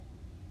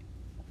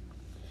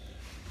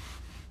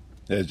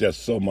There's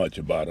just so much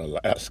about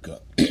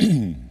Alaska.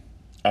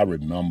 I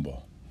remember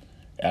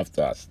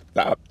after I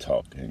stopped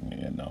talking,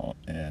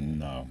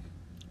 and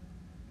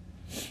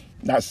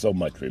not so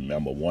much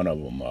remember. One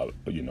of them, I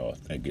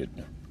think it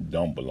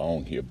don't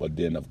belong here, but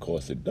then of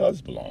course it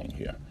does belong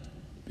here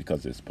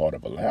because it's part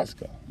of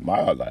Alaska, my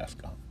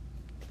Alaska.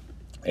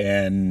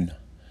 And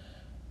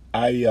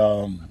I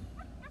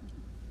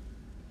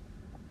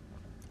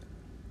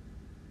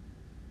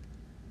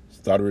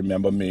started to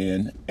remember me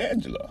and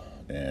Angela,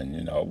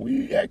 and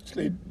we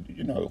actually,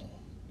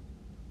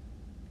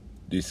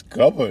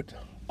 discovered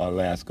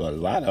Alaska, a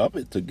lot of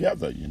it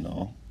together,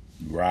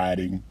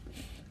 riding.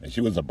 And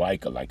she was a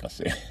biker, like I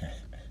said.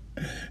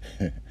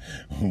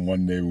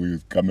 One day we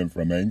was coming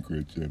from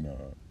Anchorage, and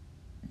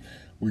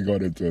we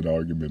got into an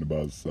argument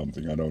about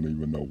something, I don't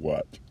even know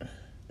what.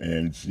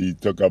 And she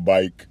took her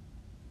bike,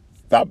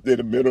 stopped in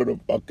the middle of the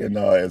fucking,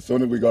 as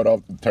soon as we got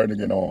off the turning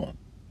it on,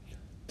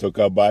 took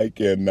her bike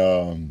and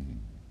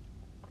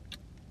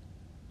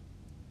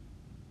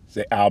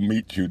said, "I'll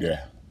meet you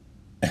there,"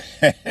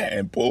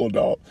 and pulled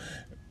off.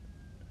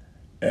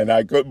 And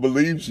I couldn't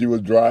believe she was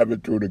driving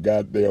through the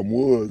goddamn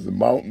woods and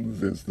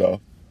mountains and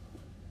stuff.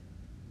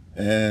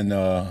 And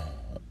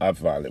I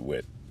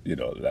finally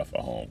left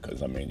her home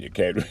because, you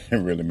can't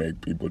really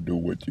make people do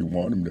what you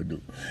want them to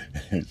do.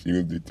 And she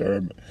was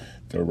determined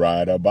to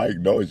ride her bike.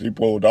 No, she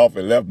pulled off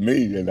and left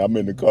me, and I'm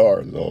in the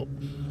car. So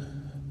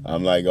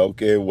I'm like,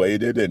 okay,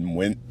 waited and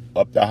went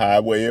up the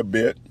highway a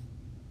bit.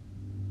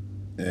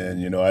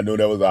 And, I knew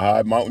there was a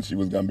high mountain she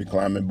was going to be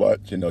climbing, but,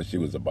 she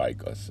was a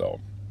biker.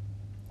 So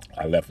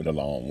I left it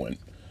alone, went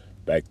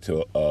back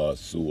to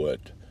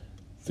Seward,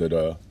 to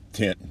the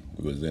tent.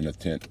 We was in a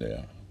tent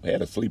there. We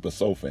had a sleeper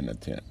sofa in the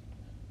tent.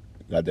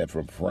 Got that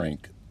from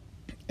Frank.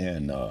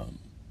 And the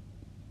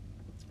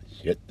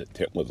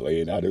tent was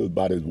laid out. It was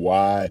about as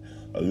wide,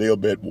 a little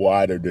bit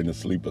wider than the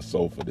sleeper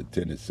sofa, the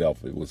tent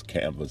itself. It was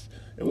canvas.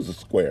 It was a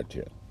square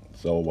tent.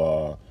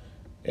 So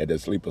had the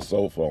sleeper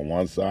sofa on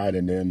one side,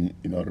 and then,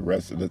 the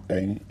rest of the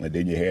thing. And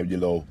then you have your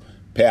little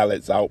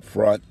pallets out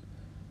front.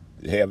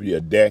 You have your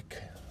deck.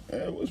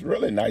 It was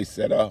really nice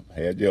setup.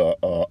 Had your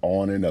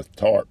awning, a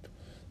tarp,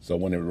 so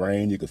when it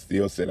rained, you could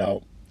still sit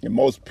out. And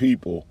most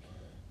people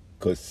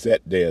could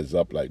set theirs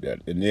up like that.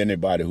 And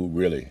anybody who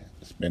really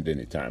spent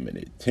any time in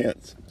their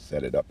tents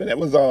set it up. And it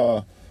was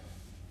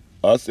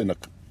us and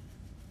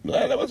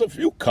there was a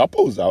few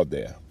couples out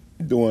there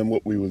doing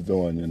what we was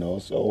doing,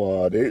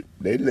 So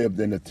they lived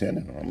in the tent,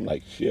 and I'm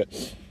like,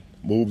 shit.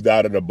 Moved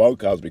out of the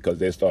bunkhouse because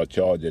they start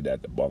charging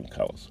at the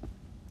bunkhouse.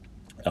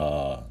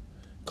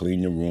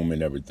 Clean your room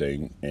and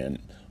everything. And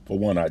for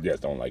one, I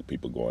just don't like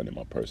people going in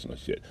my personal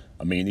shit.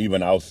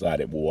 Even outside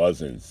it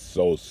wasn't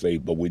so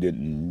safe, but we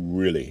didn't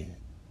really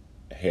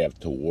have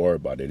to worry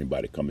about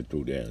anybody coming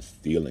through there and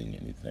stealing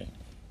anything.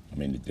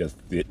 It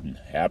just didn't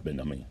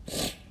happen.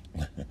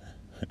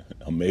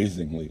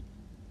 Amazingly.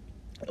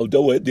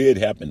 Although it did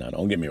happen, now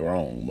don't get me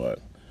wrong, but,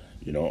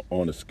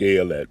 on a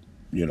scale that,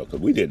 because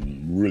we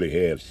didn't really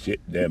have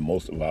shit there.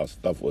 Most of our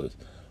stuff was,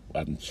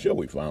 I'm sure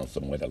we found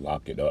somewhere to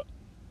lock it up.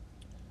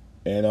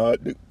 And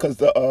because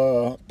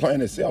the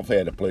plant itself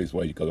had a place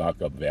where you could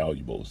lock up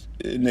valuables,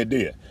 and it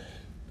did.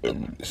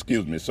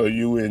 Excuse me. So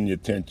you in your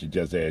tent, you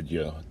just had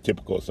your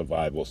typical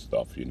survival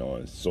stuff,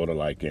 It's sort of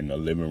like in the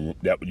living room.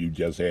 That you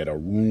just had a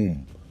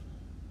room.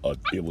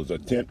 It was a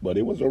tent, but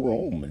it was a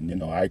room,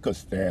 and I could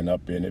stand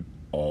up in it,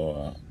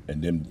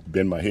 and then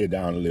bend my head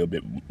down a little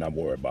bit, not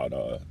worry about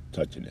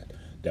touching it.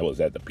 That was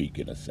at the peak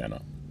in the center,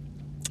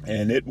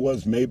 and it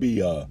was maybe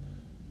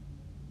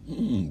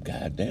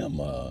goddamn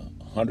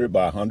 100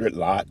 by 100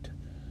 lot,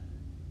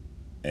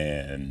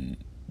 and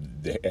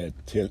they had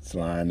tents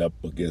lined up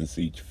against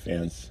each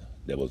fence.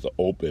 There was an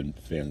open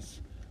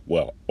fence,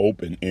 well,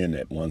 open in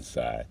at one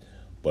side,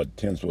 but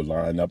tents were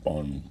lined up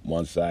on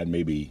one side,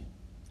 maybe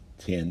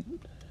 10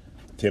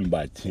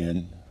 by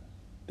 10,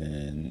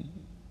 and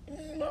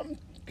I'm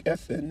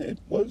guessing it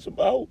was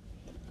about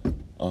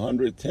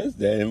 100 tents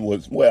there. It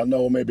was,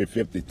 maybe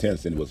 50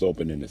 tents, and it was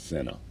open in the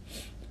center.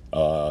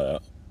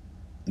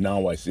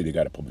 Now I see they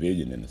got a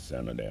pavilion in the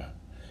center there.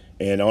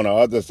 And on the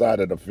other side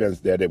of the fence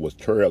there was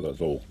trailers,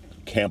 or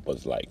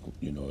campers like,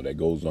 that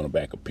goes on the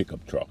back of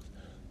pickup trucks.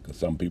 Because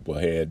some people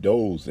had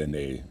those, and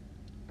they,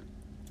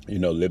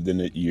 lived in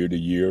it year to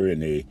year,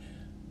 and they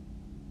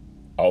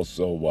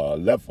also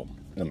left them.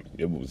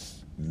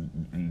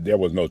 There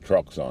was no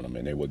trucks on them,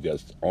 and they were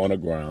just on the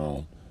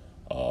ground,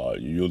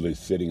 usually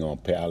sitting on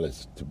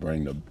pallets to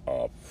bring the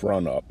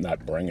front up,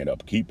 not bring it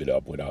up, keep it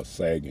up without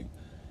sagging.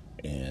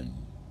 And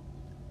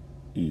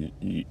the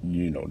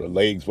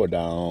legs were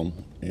down,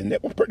 and they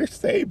were pretty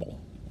stable.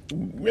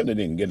 Really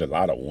didn't get a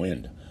lot of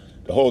wind.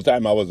 The whole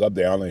time I was up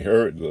there, I only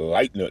heard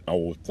lightning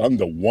or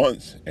thunder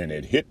once, and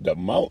it hit the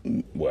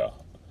mountain.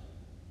 Well,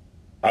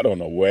 I don't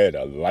know where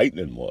the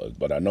lightning was,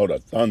 but I know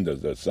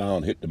the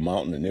sound hit the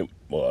mountain, and it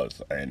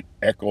was an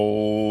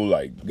echo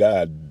like,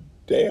 God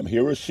damn,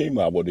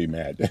 Hiroshima, I would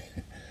imagine.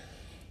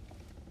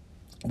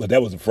 But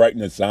that was a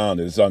frightening sound.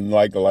 It's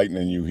unlike the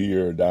lightning you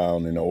hear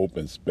down in the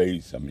open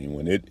space.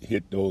 When it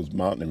hit those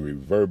mountains and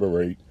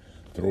reverberate,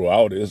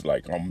 throughout, it's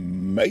like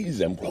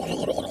amazing.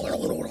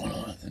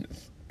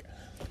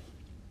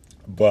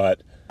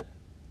 But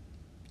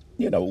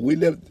we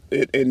lived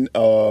in.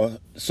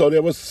 So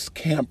there was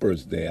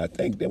campers there. I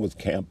think there was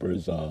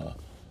campers.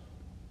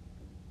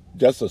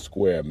 Just a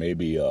square,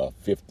 maybe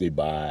 50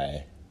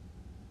 by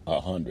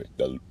 100.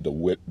 The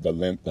width, the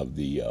length of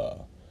the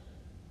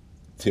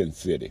tent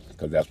city,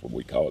 because that's what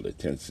we call it,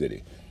 tent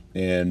city,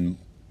 and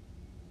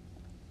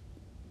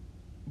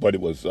but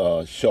it was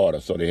shorter.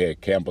 So they had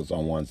campers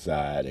on one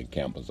side and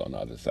campers on the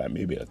other side.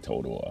 Maybe a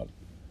total of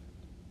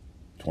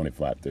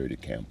 25, 30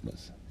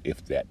 campers,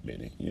 if that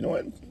many.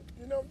 And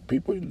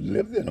people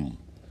lived in them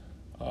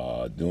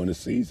during the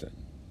season,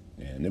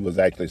 and it was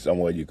actually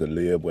somewhere you could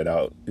live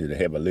without. You'd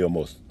have a little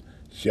more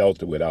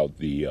shelter without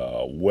the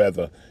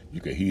weather. You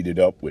could heat it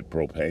up with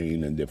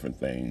propane and different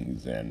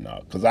things. And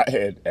because I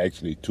had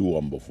actually two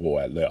of them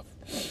before I left,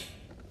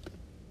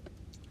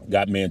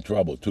 got me in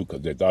trouble too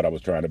because they thought I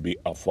was trying to be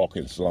a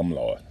fucking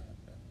slumlord,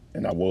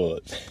 and I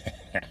was.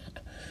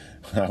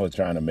 I was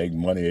trying to make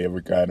money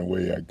every kind of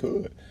way I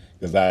could.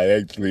 Because I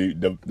actually,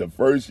 the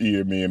first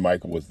year me and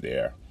Michael was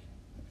there,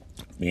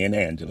 me and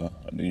Angela,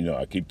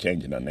 I keep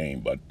changing her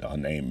name, but her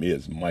name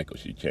is Michael.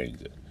 She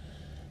changed it.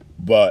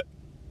 But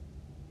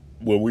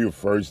when we were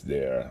first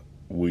there,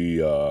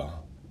 we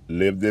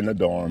lived in a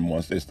dorm.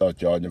 Once they started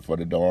charging for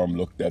the dorm,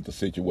 looked at the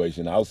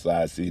situation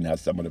outside, seeing how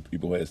some of the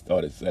people had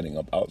started setting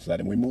up outside,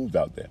 and we moved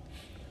out there.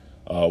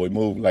 We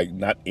moved like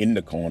not in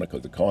the corner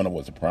because the corner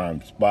was a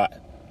prime spot.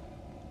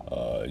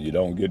 You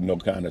don't get no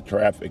kind of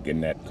traffic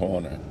in that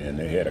corner, and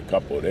they had a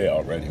couple there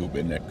already who've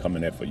been there,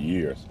 coming there for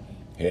years.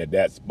 Had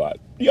that spot,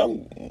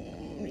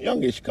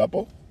 youngish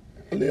couple,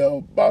 a little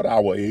about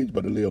our age,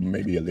 but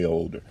maybe a little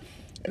older,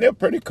 and they're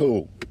pretty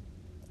cool.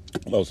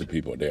 Most of the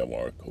people there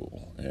were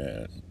cool,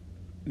 and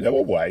they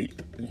were white.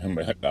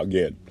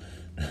 Again,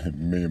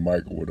 me and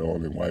Michael were the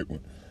only white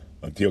one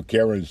until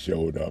Karen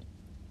showed up.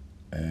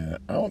 And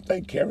I don't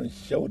think Karen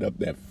showed up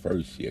that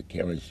first year.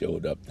 Karen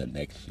showed up the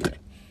next year.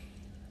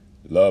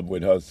 Loved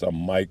with her some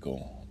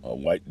Michael, a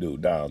white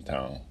dude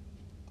downtown.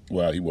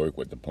 Well, he worked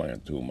with the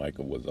plant too.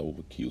 Michael was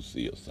over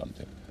QC or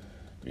something.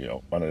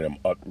 One of them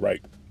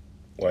upright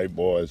white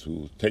boys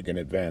who's taking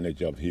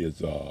advantage of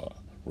his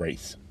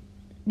race.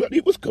 But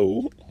he was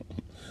cool.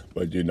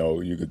 But you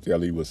could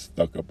tell he was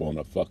stuck up on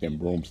a fucking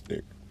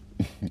broomstick.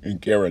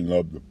 And Karen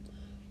loved him.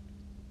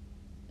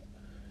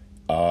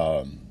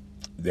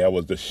 There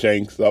was the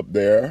Shanks up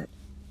there.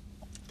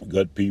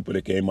 Good people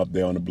that came up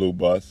there on the blue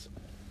bus.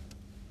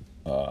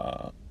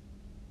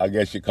 I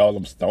guess you call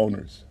them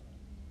stoners.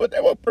 But they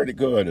were pretty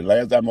good. The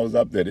last time I was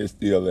up there, they're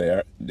still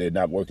there. They're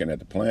not working at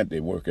the plant.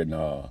 They're working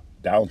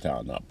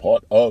downtown now,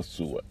 part of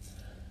Seward.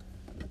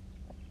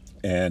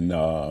 And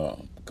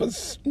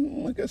because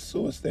I guess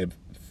Seward's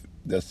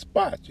the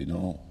spot,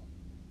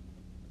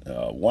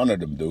 One of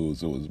them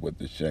dudes who was with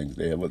the Shanks,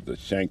 there was the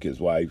Shank, his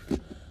wife,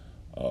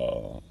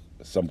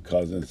 some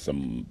cousins,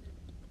 some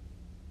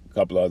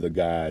couple other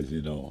guys,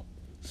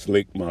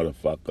 slick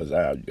motherfuckers.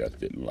 I just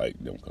didn't like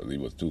them because he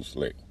was too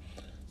slick.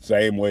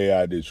 Same way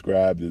I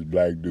described this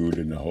black dude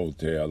in the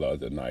hotel the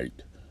other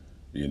night,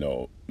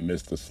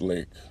 Mr.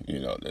 Slick,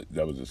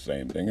 that was the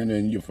same thing. And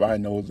then you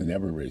find those in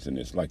every race, and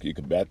it's like you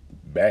could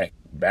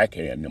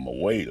backhand them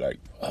away, like,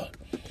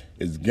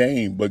 it's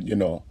game. But,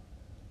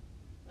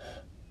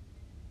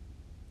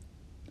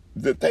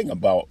 the thing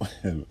about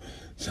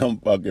some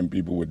fucking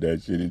people with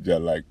that shit is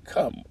just like,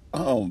 come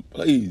on,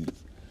 please.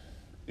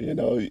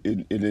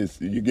 It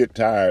is, you get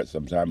tired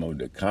sometimes of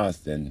the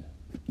constant,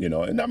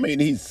 and I mean,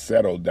 he's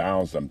settled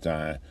down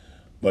sometimes,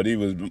 but he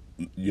was,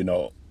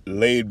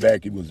 laid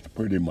back. He was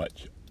pretty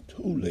much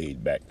too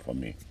laid back for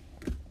me.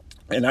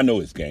 And I know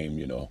his game,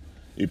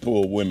 he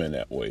pulled women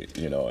that way,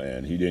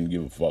 and he didn't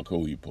give a fuck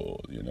who he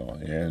pulled,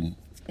 and,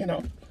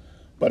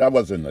 but I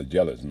wasn't a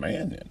jealous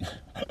man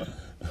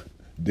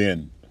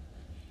then.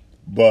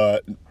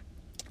 But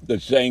the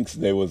Shanks,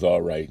 they was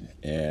all right,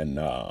 and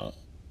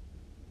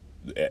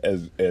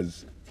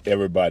as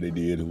everybody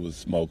did who was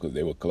smokers,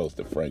 they were close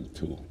to Frank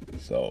too.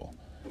 So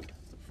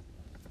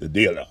the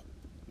dealer.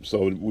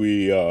 So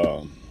we,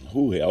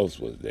 who else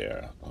was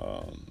there?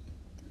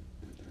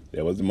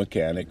 There was the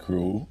mechanic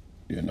crew,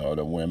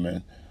 the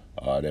women.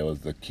 There was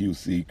the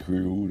QC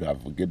crew. I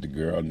forget the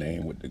girl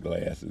name with the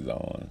glasses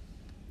on.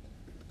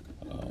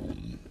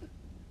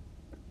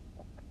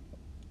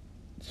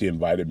 She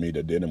invited me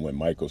to dinner when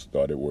Michael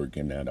started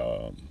working at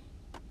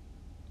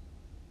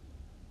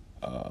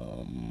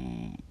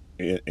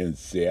in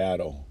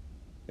Seattle,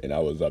 and I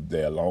was up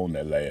there alone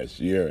that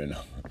last year, and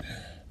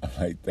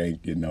I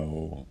think and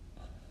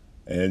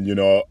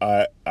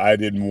I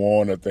didn't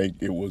want to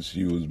think it was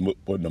she was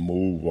putting a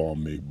move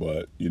on me,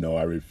 but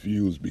I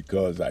refused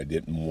because I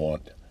didn't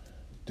want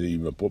to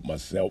even put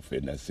myself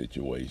in that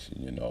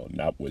situation,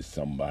 not with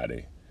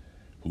somebody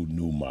who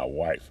knew my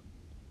wife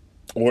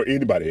or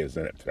anybody else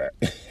in fact.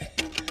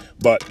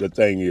 But the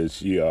thing is,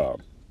 she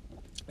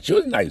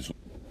was nice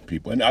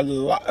people, and a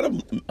lot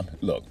of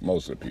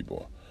most of the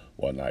people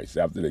were nice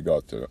after they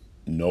got to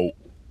know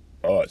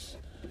us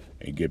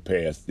and get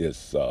past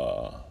this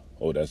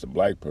oh, that's a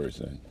black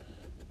person,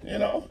 you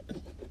know.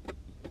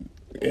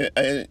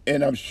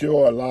 And I'm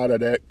sure a lot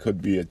of that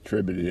could be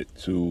attributed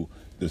to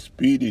the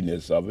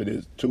speediness of it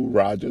is to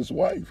Roger's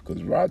wife,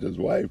 because Roger's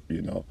wife,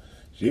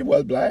 she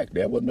was black.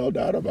 There was no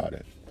doubt about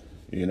it.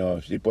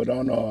 She put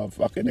on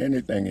fucking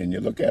anything, and you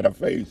look at her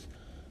face,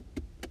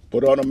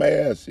 put on a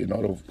mask,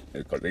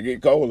 because they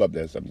get cold up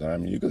there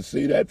sometimes, and you can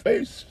see that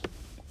face.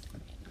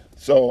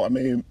 So, I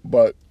mean,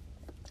 but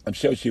I'm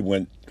sure she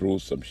went through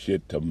some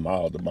shit to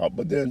mild them out,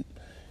 but then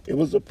it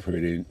was a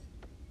pretty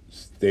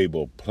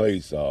stable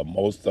place.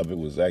 Most of it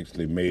was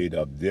actually made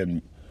up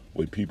then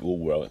with people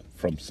who were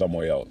from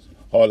somewhere else.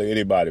 Hardly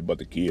anybody but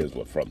the kids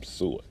were from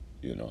Seward.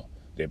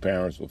 Their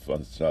parents were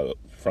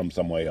from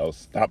somewhere else,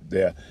 stopped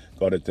there,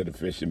 got into the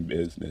fishing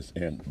business,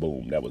 and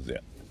boom, that was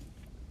it.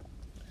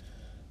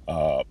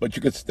 But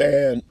you could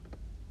stand,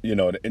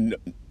 in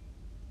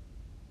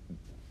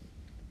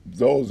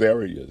those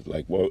areas,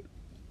 like what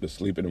the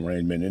sleeping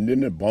arrangement, and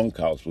then the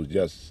bunkhouse was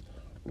just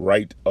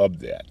right up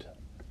that.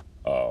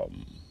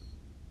 Um,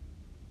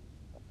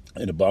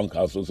 and the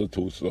bunkhouse was a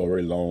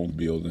 2-story long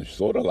building,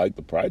 sort of like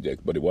the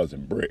project, but it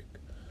wasn't brick.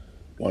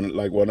 One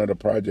of the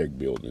project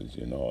buildings,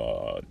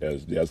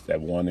 there's just that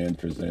one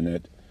entrance in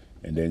it,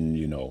 and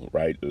then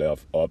right,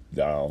 left, up,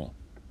 down,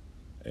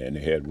 and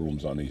they had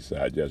rooms on each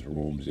side, just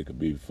rooms. It could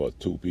be for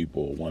 2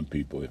 people or 1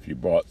 people. If you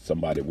brought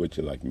somebody with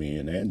you, like me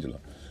and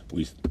Angela,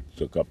 we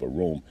took up a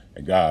room.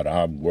 And God,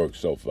 I worked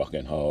so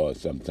fucking hard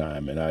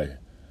sometime, and I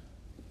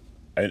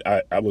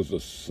was a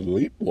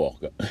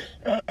sleepwalker.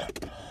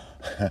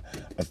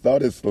 I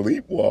started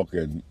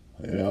sleepwalking.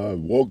 It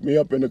woke me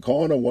up in the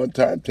corner one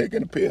time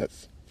taking a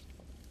piss.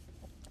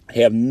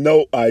 Have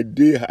no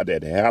idea how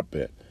that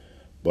happened,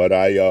 but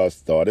I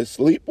started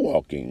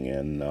sleepwalking,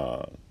 and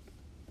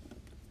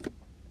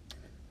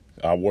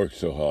I worked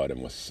so hard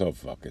and was so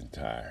fucking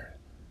tired.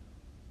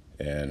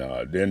 And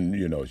then,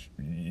 you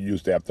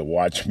used to have to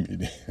watch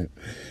me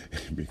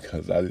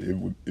because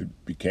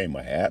it became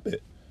a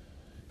habit.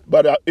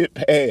 But it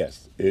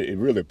passed. It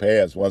really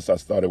passed once I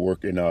started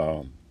working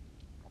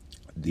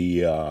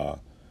the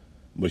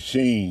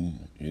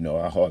machine.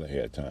 I hardly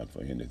had time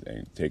for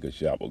anything. Take a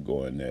shower,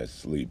 go in there,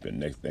 sleep, and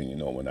next thing you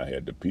know, when I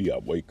had to pee, I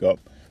wake up.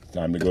 It's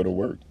time to go to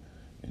work.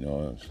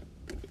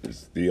 It's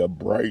still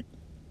bright.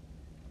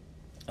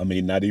 I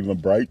mean, not even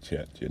bright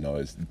yet.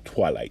 It's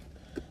twilight.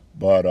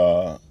 But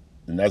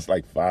and that's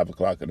like 5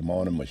 o'clock in the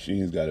morning.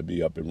 Machines got to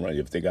be up and running.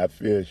 If they got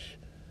fish,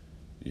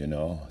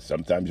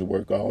 sometimes you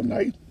work all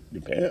night.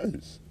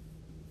 Depends.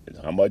 It's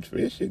how much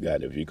fish you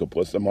got. If you could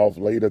put some off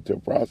later to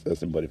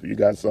processing, but if you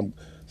got some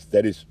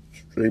steady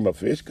stream of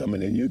fish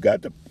coming in, you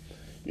got to,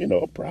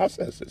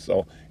 process it.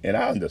 So, and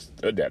I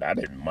understood that. I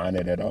didn't mind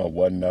it at all. It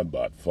wasn't nothing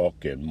but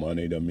fucking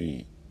money to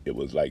me. It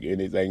was like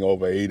anything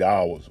over 8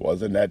 hours.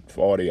 Wasn't that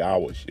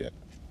 40-hour shit.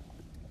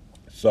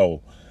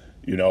 So,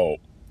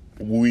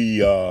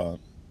 we,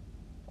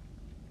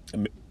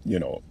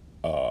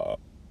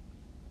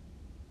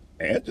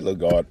 Angela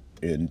got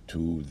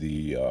into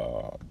the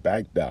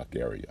back dock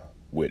area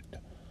with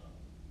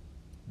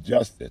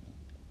Justin,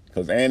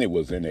 because Annie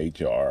was in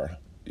HR.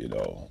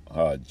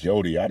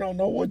 Jody, I don't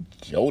know what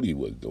Jody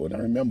was doing. I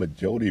remember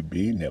Jody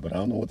being there, but I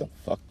don't know what the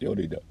fuck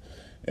Jody did.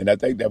 And I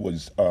think that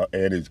was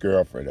Annie's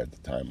girlfriend at the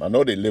time. I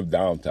know they lived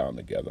downtown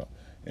together,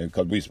 and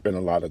because we spent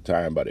a lot of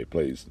time by their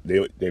place,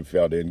 they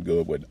felt in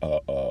good with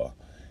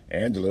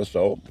Angela,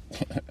 so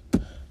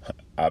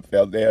I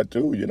felt there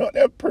too.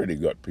 They're pretty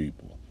good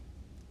people.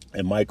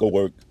 And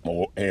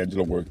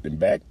Angela worked in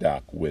back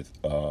dock with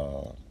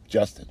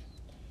Justin.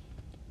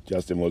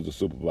 Justin was the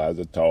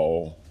supervisor,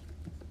 tall,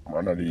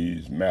 one of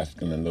these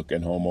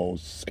masculine-looking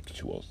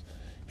homosexuals.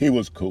 He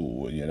was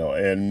cool,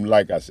 and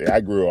like I say, I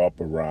grew up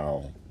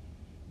around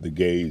the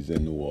gays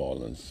in New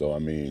Orleans, so I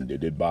mean,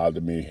 did it bother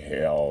me?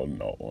 Hell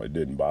no, it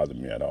didn't bother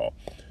me at all.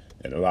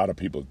 And a lot of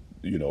people,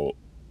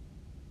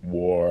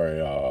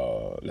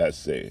 wore, let's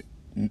say,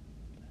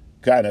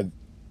 kind of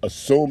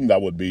assumed I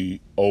would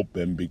be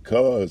open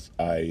because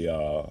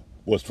I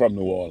was from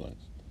New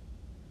Orleans.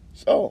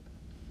 So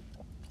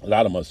a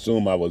lot of them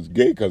assumed I was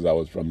gay because I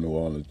was from New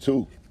Orleans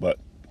too, but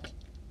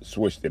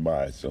switched in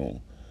my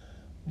assume.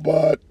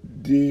 But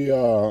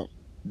Justin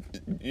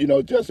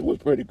was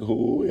pretty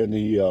cool, and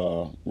he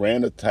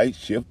ran a tight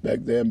shift back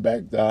there in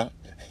Baghdad.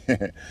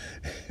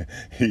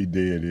 He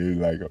did. He was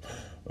like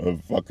a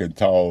fucking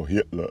tall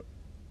Hitler.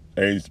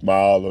 Ain't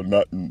smile or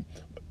nothing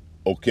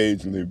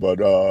occasionally, but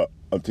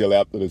until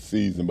after the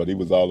season. But he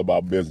was all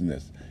about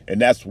business,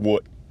 and that's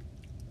what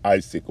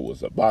Icicle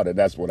was about, and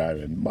that's what I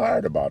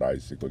admired about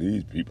Icicle.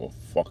 These people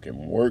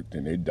fucking worked,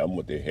 and they done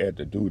what they had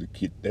to do to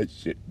get that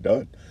shit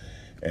done,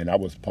 and I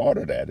was part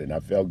of that, and I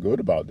felt good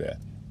about that.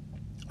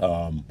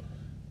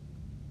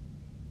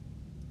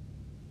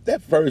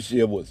 That first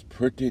year was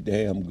pretty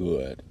damn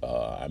good.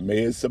 I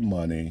made some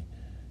money,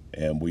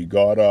 and we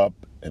got up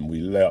and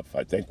we left.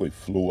 I think we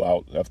flew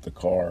out, left the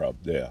car up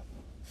there.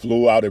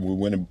 Flew out and we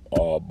went and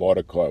bought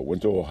a car,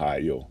 went to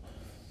Ohio,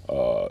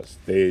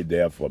 stayed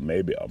there for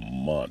maybe a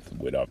month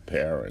with our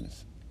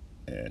parents.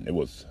 And it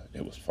was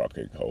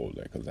fucking cold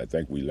there, because I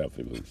think we left,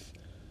 it was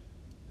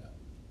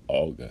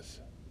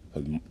August.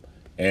 Because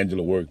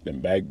Angela worked in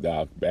back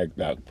dock. Back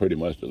dock pretty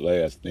much the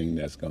last thing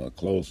that's going to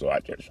close. So I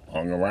just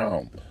hung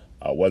around.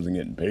 I wasn't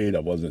getting paid. I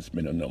wasn't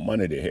spending no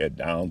money. They had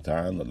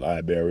downtown, the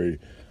library,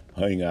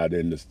 hang out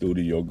in the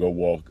studio, go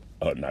walk,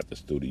 not the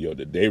studio,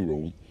 the day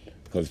room,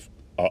 because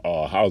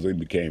housing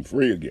became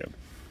free again.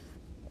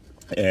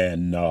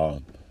 And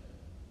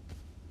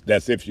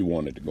that's if you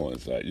wanted to go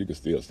inside. You could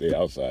still stay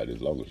outside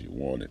as long as you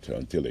wanted to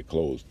until they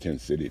closed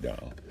Tent City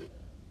down.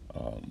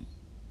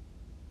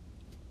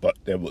 But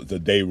there was the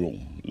day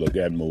room. Look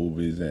at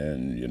movies,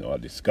 and I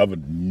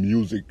discovered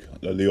music,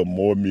 a little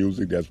more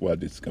music. That's why I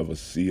discovered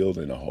Seals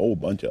and a whole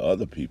bunch of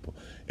other people.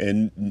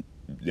 And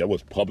there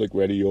was public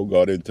radio.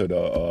 Got into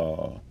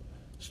the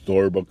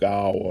Storybook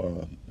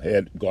Hour.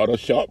 Got a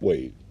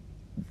shortwave,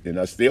 and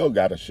I still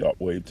got a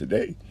shortwave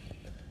today.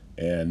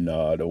 And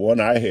the one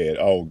I had,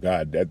 oh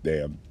God, that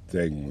damn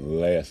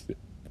thing lasted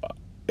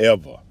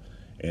forever.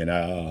 And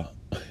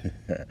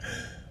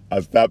I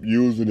stopped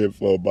using it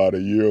for about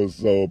a year or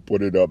so,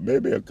 put it up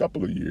maybe a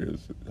couple of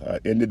years. I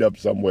ended up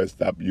somewhere,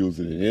 stopped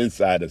using it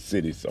inside a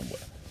city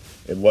somewhere.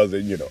 It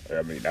wasn't,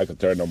 I could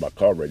turn on my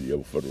car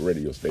radio for the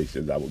radio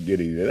stations I was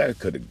getting, and I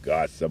could have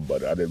got some,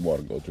 but I didn't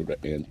want to go through the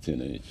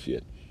antenna and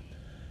shit.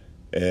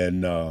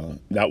 And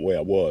not where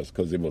I was,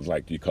 because it was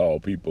like you call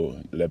people,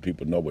 let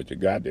people know what you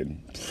got,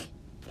 and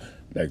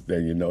next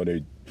thing you know,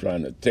 they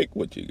trying to take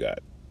what you got.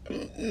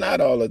 Not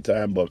all the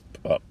time, but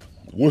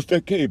what's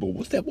that cable?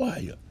 What's that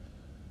wire?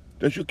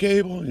 That's your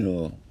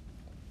cable?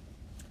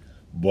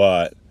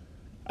 But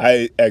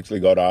I actually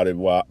got out of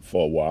it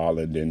for a while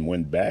and then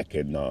went back,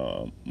 and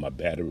my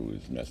battery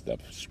was messed up.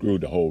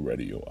 Screwed the whole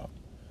radio up.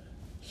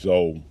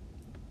 So,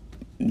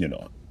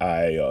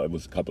 it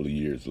was a couple of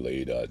years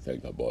later, I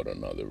think I bought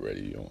another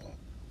radio.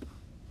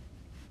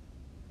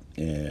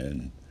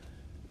 And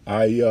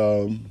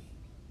I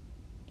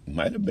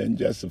might have been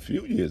just a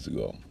few years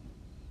ago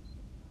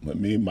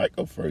when me and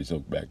Michael first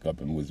hooked back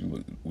up, and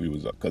we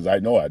was because I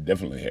know I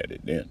definitely had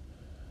it then.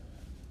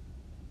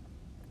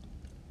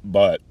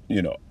 But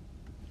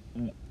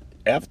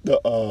after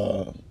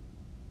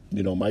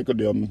Michael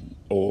them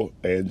or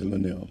Angela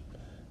and them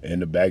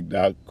and the back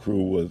dock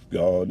crew was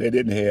gone, they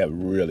didn't have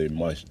really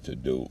much to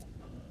do.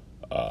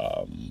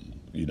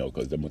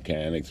 Because the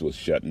mechanics was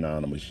shutting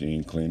down the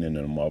machine, cleaning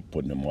them up,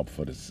 putting them up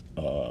for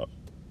the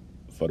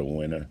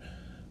winter.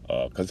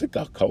 Because it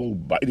got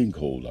cold, biting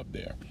cold up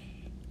there.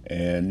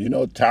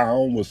 And,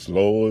 town was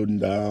slowing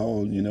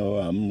down.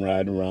 I'm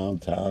riding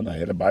around town. I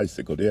had a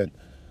bicycle then.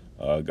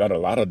 Got a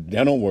lot of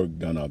dental work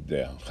done up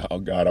there. Oh,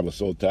 God, I was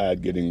so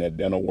tired getting that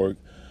dental work.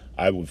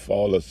 I would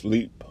fall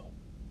asleep,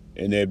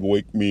 and they'd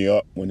wake me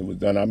up when it was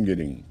done. I'm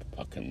getting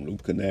fucking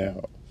root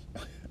canals,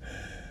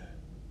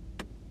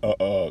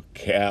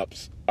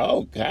 caps,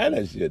 all kind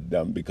of shit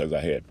done because I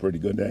had pretty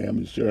good damn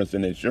insurance,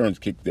 and insurance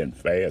kicked in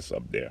fast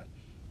up there.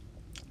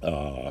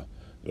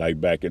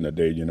 Like back in the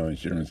day,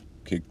 insurance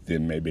kicked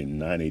in maybe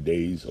 90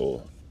 days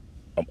or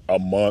a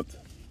month.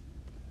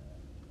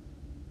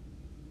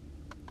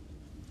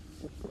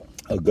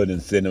 A good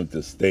incentive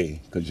to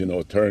stay because,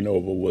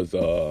 turnover was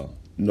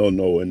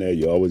no in there.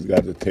 You always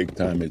got to take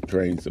time and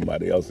train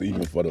somebody else,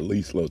 even for the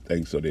least little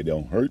thing, so they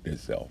don't hurt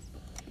themselves.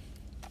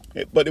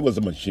 But it was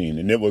a machine,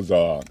 and it was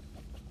a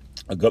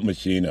good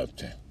machine of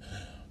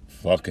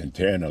fucking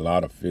tearing a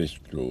lot of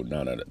fish through.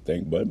 None of the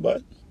thing,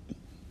 but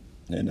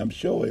and I'm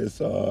sure it's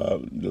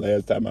the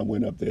last time I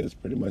went up there, it's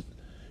pretty much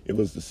it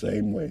was the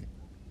same way.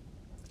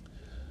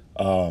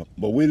 But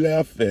we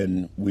left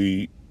and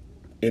we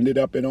ended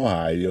up in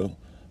Ohio.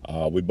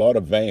 We bought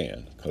a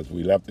van because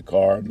we left the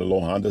car, the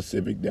little Honda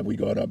Civic that we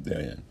got up there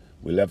in.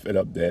 We left it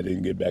up there,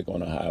 didn't get back on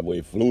the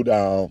highway, flew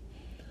down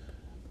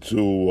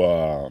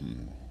to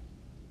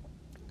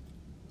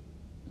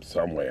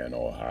somewhere in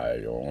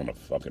Ohio on a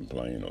fucking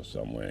plane or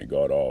somewhere and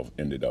got off,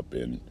 ended up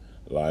in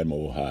Lima,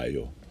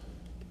 Ohio,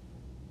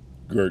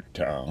 Girt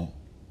Town,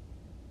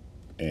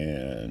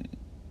 and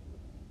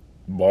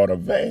bought a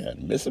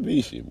van,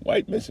 Mitsubishi,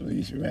 white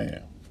Mitsubishi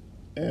van.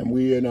 And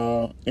we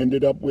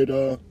ended up with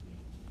the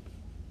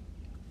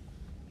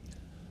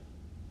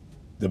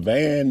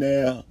van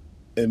there,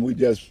 and we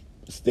just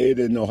stayed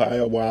in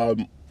Ohio a while,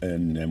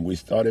 and then we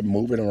started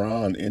moving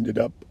around. Ended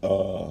up,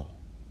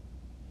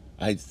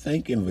 I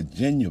think, in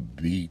Virginia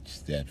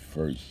Beach that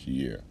first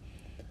year,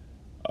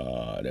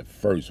 that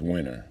first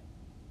winter,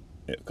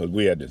 because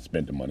we had to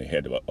spend the money.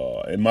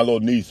 And my little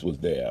niece was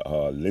there,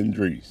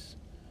 Lindreese.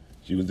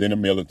 She was in the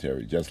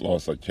military, just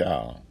lost her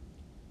child,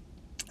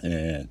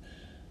 and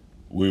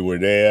we were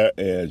there,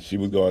 and she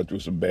was going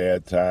through some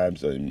bad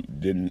times and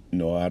didn't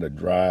know how to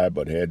drive,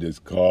 but had this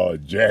car, a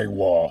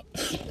Jaguar.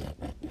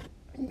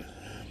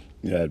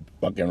 That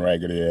fucking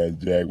raggedy ass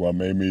Jaguar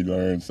made me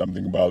learn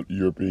something about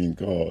European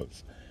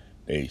cars.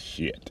 They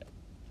shit.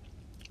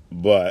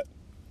 But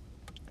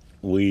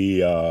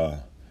we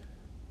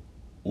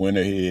went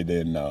ahead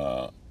and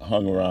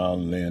hung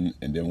around then,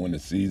 and then when the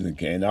season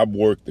came, I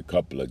worked a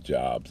couple of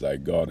jobs. I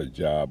got a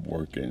job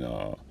working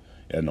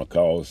and a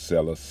call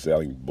seller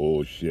selling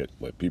bullshit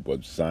where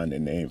people sign their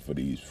name for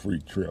these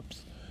free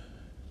trips.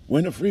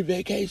 Win a free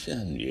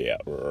vacation. Yeah,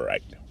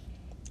 right.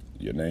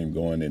 Your name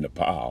going in the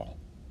pile.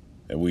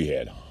 And we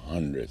had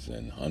hundreds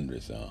and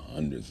hundreds and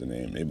hundreds of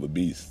them. It would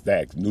be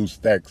stacks, new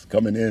stacks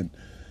coming in,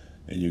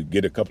 and you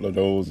get a couple of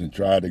those and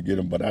try to get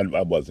them. But I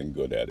wasn't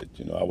good at it.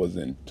 I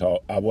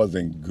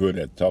wasn't good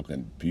at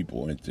talking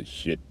people into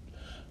shit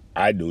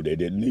I knew they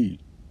didn't need.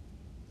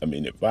 I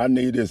mean, if I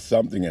needed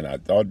something and I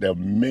thought there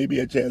may be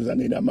a chance I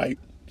need, I might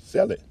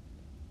sell it.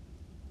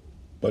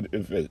 But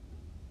if it's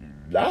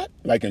not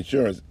like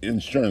insurance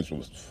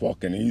was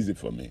fucking easy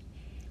for me.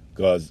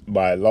 Because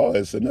by law,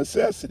 it's a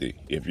necessity.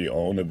 If you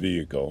own a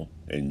vehicle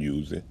and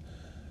use it,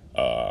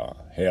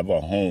 have a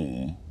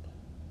home,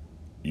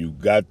 you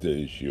got to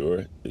insure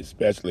it,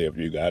 especially if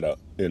you got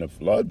in a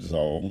flood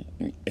zone.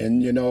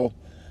 And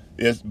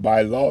it's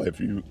by law.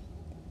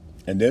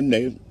 And then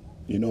they,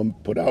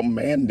 put out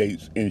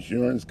mandates.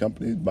 Insurance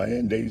companies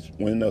mandates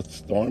when a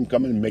storm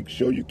comes, make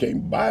sure you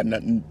can't buy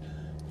nothing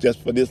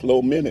just for this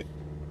little minute.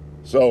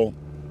 So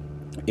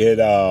it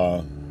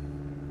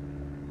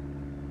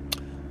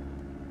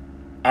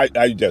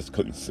I just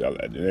couldn't sell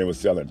it. They were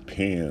selling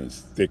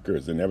pens,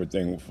 stickers, and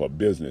everything for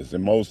business.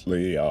 And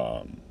mostly,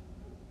 I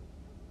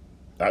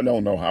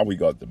don't know how we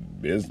got the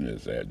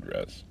business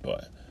address,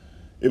 but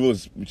it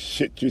was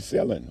shit you're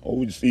selling. Or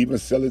we just even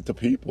sell it to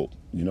people,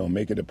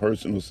 make it a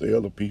personal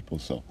sale to people.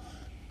 So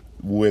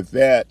with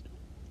that,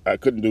 I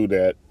couldn't do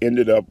that.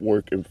 Ended up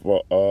working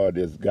for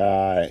this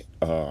guy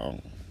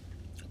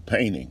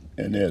painting,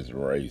 and this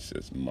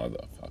racist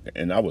motherfucker.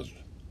 And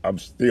I'm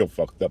still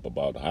fucked up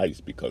about heights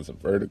because of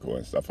vertical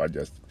and stuff. I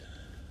just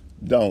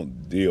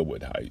don't deal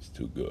with heights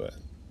too good.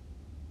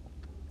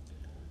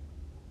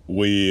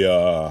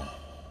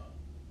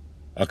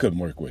 I couldn't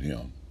work with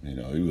him.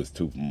 He was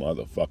too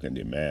motherfucking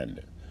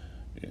demanding.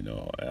 It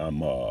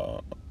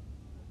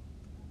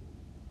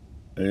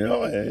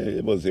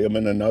was him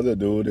and another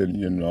dude,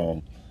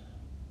 and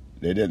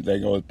they didn't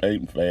think I was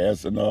painting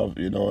fast enough.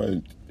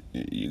 And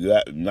you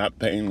got not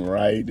painting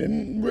right,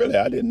 and really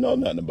I didn't know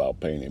nothing about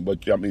painting.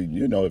 But I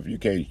mean, if you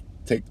can't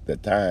take the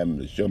time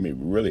to show me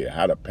really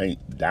how to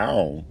paint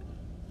down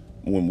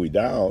when we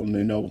down,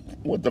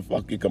 what the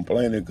fuck you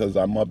complaining because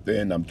I'm up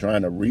there and I'm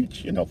trying to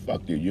reach,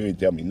 fuck you. You ain't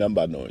tell me nothing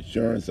about no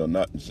insurance or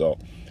nothing. So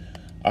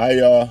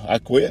I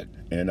quit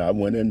and I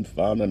went and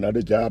found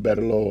another job at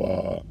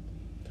a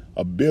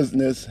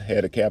business,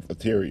 had a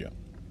cafeteria.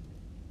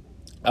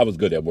 I was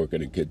good at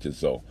working in the kitchen,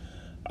 so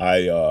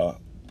I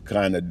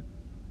kind of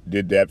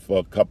did that for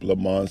a couple of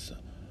months.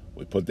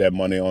 We put that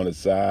money on the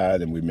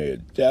side, and we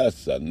made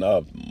just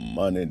enough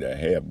money to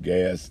have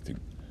gas to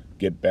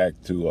get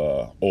back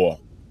to, or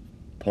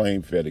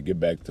plane fare to get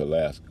back to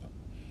Alaska.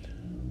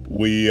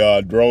 We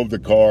drove the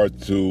car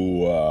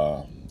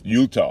to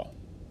Utah,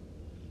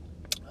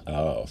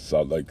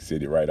 Salt Lake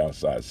City, right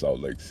outside Salt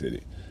Lake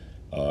City.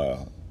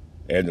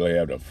 Angela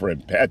had a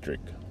friend, Patrick,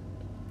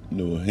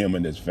 knew him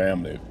and his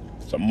family,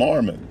 some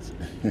Mormons.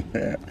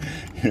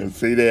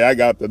 See there, I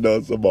got to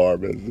know some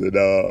Mormons,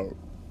 and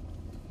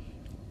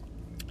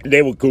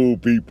they were cool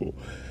people.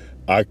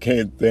 I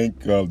can't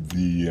think of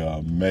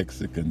the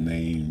Mexican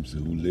names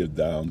who lived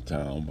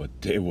downtown,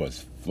 but they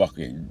was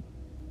fucking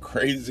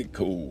crazy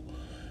cool.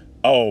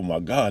 Oh my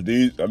God,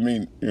 it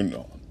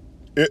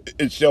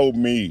showed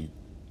me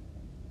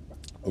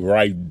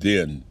right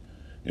then,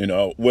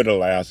 with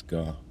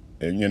Alaska,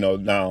 and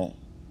now.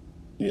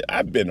 Yeah,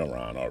 I've been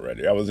around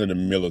already. I was in the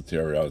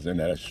military. I was in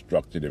that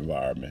structured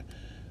environment.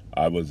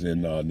 I was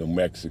in New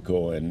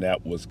Mexico, and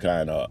that was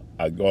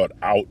I got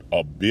out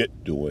a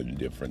bit doing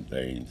different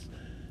things.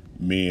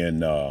 Me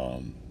and,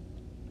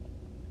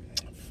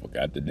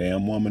 forgot the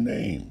damn woman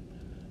name,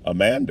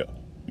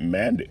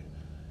 Mandy.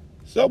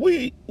 So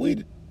we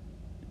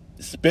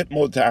spent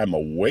more time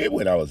away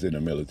when I was in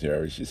the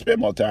military. She spent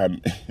more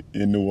time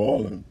in New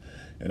Orleans,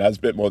 and I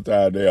spent more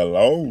time there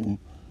alone.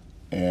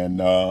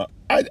 And I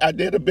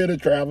did a bit of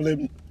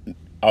traveling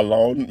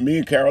alone. Me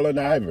and Carolyn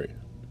Ivory.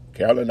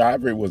 Carolyn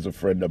Ivory was a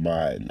friend of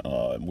mine.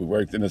 We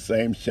worked in the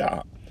same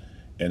shop.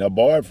 And her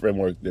boyfriend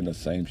worked in the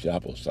same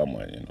shop or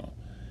somewhere,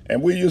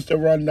 And we used to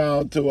run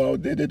down to,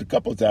 did it a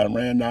couple of times,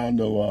 ran down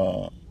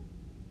to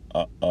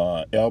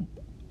El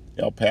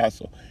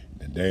Paso.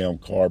 The damn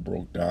car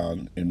broke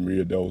down in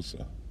Rio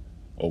Dosa.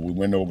 Or we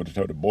went over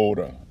to the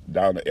border,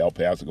 down to El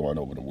Paso, going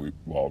over to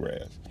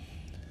Juarez.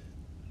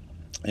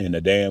 And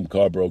the damn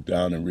car broke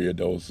down in Rio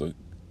Dosa.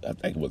 I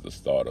think it was a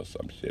start or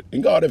some shit.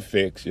 And got it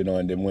fixed,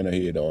 and then went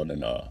ahead on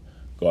and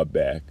got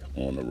back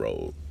on the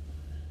road.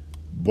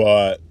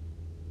 But,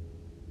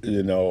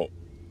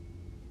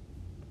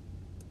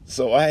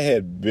 so I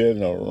had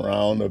been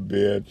around a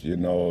bit,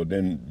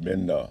 then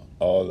been to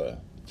all the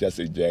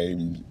Jesse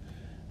James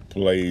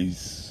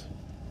place,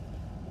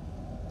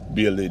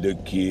 Billy the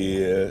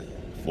Kid,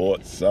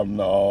 Fort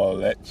Sumner, all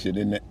that shit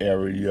in the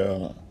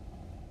area,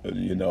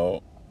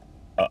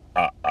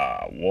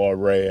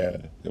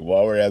 Juarez. The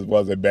Juarez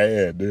wasn't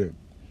bad then.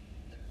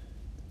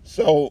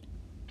 So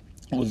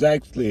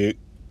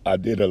I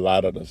did a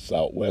lot of the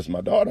Southwest. My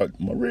daughter,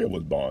 Maria,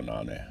 was born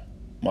down there.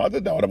 My other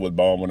daughter was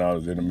born when I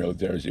was in the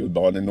military. She was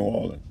born in New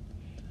Orleans.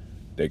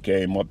 They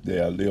came up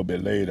there a little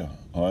bit later,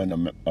 her and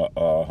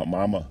her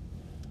mama,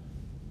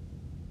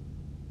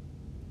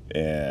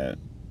 and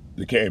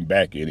they came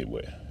back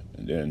anyway.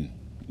 And then,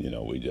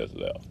 we just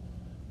left.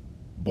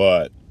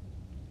 But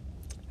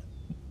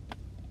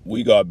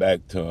we got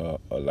back to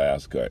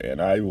Alaska,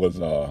 and I was,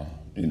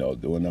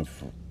 doing the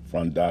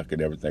front dock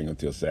and everything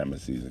until salmon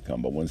season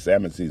come. But when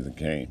salmon season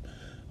came,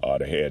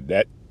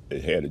 they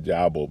had a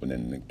job opening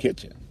in the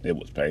kitchen. It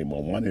was paying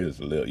more money. It was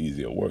a little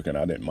easier work, and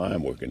I didn't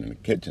mind working in the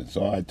kitchen.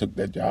 So I took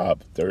that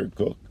job, third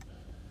cook,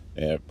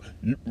 and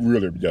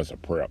really just a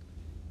prep.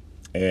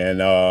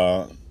 And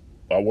I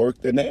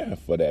worked in there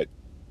for that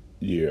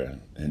year.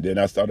 And then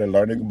I started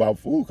learning about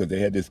food because they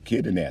had this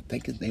kid in there. I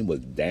think his name was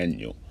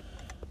Daniel.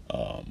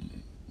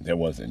 There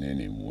wasn't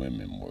any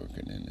women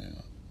working in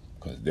there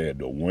because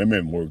the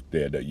women worked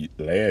there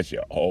last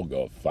year. All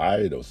got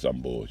fired or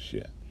some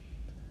bullshit.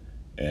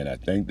 And I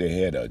think they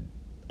had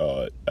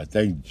I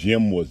think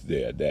Jim was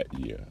there that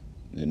year.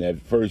 And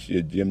that first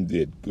year, Jim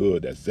did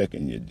good. That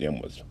second year, Jim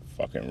was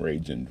fucking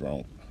raging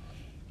drunk.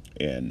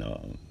 And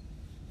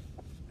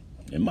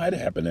it might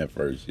have happened that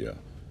first year.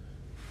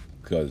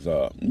 Because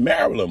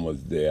Marilyn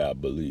was there, I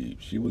believe.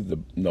 She was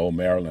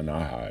Marilyn,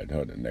 I hired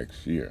her the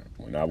next year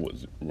when I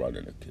was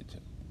running the kitchen.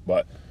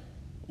 But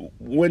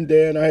one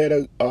day and I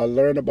had to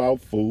learn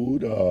about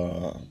food.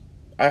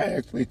 I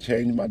actually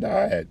changed my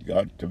diet,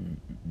 got to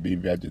be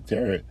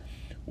vegetarian,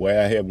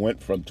 where I had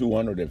went from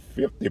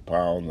 250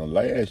 pounds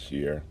last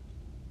year.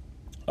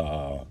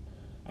 I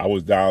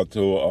was down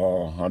to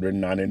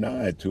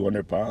 199,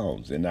 200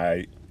 pounds. And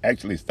I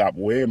actually stopped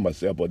weighing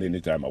myself, but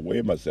anytime I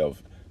weighed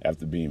myself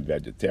after being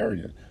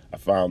vegetarian, I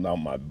found out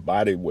my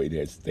body weight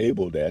had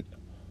stabled at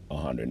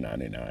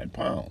 199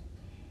 pounds.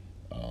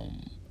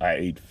 I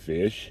ate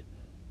fish.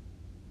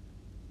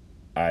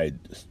 I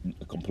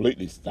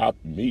completely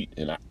stopped meat,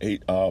 and I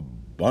ate a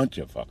bunch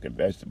of fucking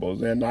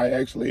vegetables. And I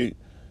actually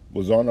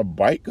was on a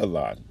bike a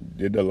lot.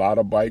 Did a lot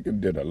of biking,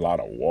 did a lot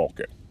of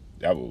walking.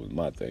 That was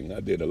my thing.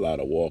 I did a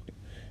lot of walking.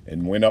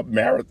 And went up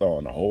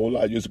marathon a whole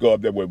lot. I used to go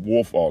up there with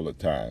Wolf all the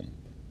time.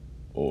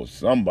 Or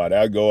somebody.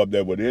 I'd go up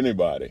there with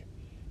anybody.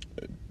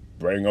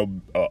 Bring a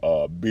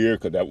beer,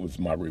 because that was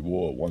my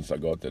reward once I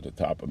got to the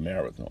top of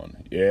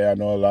marathon. Yeah, I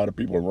know a lot of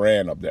people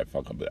ran up that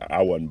fucking, but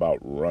I wasn't about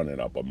running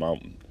up a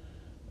mountain.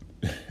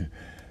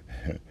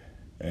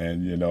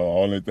 And,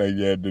 only thing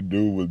you had to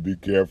do was be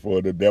careful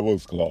of the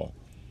devil's claw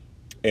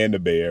and the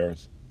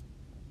bears.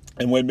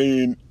 And when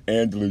me and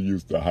Angela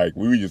used to hike,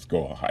 we would just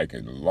go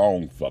hiking,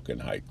 long fucking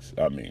hikes.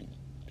 I mean,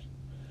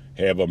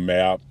 have a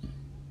map,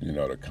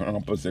 the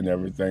compass and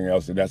everything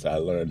else. And that's how I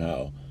learned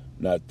how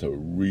not to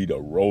read a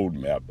road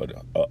map, but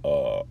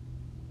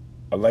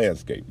a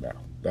landscape map.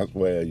 That's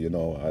where,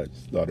 I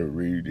started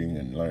reading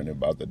and learning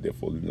about the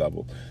different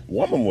levels.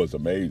 Woman was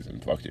amazing.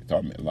 Fuck, she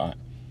taught me a lot.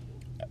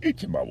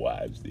 Each of my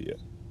wives did.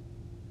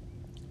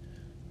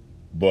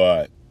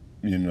 But,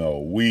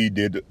 we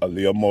did a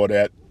little more of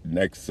that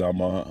next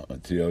summer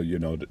until,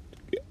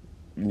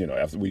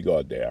 after we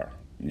got there,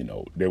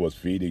 they was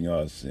feeding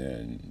us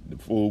and the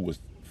food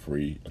was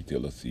free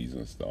until the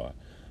season started.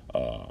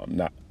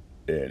 Not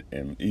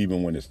and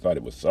even when it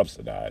started, it was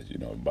subsidized.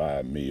 Buy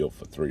a meal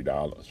for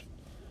 $3.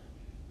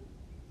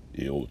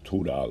 It was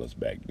 $2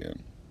 back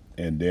then.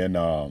 And then,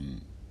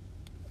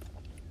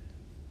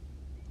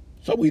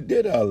 so we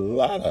did a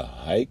lot of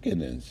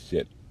hiking and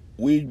shit.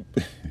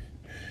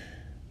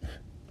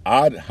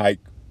 I'd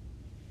hike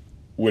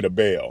with a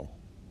bell,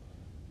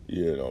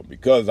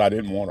 because I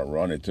didn't want to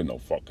run into no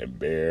fucking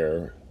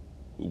bear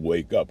who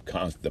wake up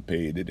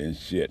constipated and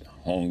shit,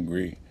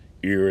 hungry,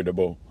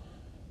 irritable.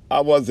 I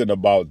wasn't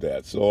about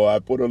that. So I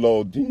put a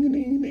little ding,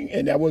 ding, ding,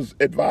 and that was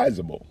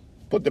advisable.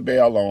 Put the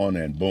bell on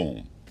and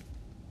boom.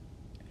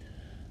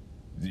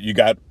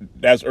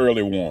 That's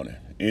early warning.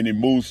 Any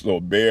moose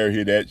or bear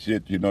hear that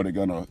shit, they're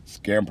gonna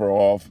scamper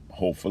off,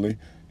 hopefully,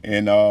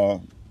 and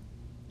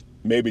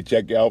maybe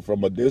check you out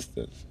from a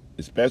distance,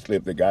 especially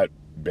if they got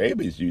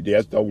babies. You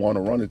just don't want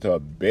to run into a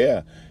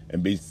bear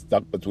and be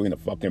stuck between a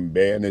fucking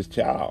bear and his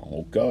child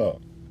or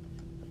cub.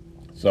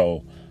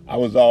 So I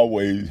was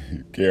always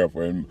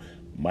careful, and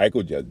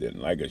Michael just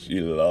didn't like it. She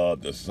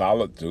loved the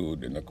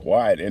solitude and the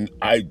quiet, and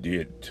I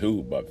did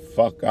too. But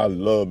fuck, I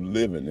love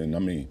living. And I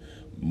mean,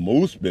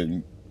 moose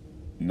been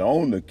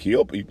known to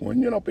kill people,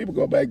 and people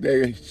go back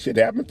there, shit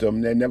happened to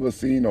them, they never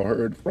seen or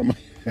heard from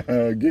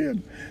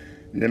again.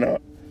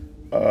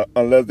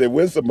 Unless they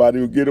with somebody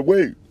who get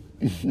away.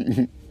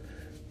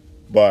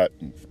 But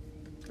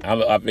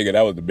I figured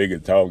that was the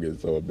biggest target,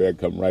 so it better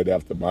come right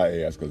after my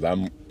ass, because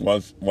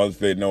once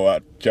they know I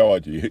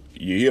charge you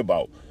hear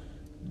about.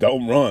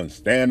 Don't run.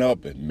 Stand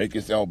up and make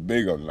yourself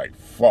bigger. Like,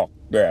 fuck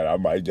that. I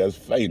might just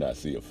faint. I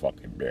see a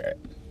fucking bear.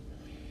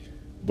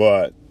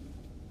 But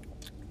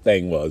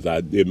thing was, I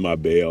did my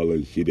bail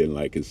and she didn't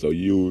like it. So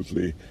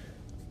usually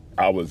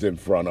I was in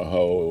front of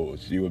her.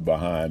 She was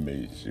behind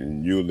me.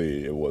 And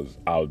usually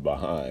I was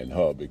behind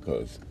her,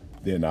 because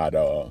then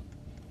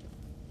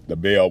the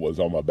bail was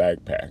on my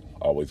backpack.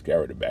 I always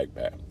carried a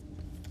backpack.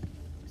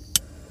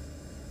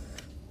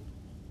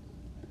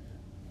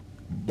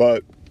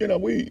 But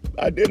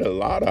I did a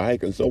lot of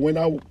hiking. So when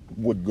I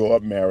would go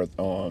up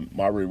marathon,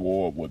 my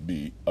reward would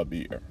be a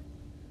beer.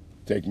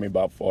 Take me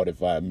about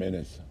 45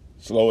 minutes.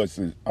 The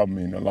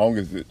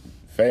longest,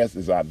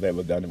 fastest I've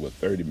ever done it was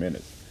 30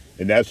 minutes.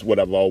 And that's what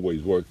I've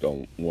always worked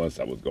on once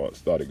I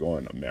started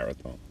going a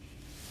marathon.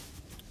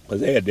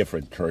 Because they had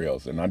different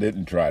trails, and I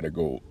didn't try to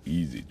go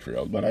easy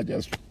trails, but I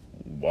just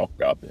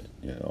walked up it,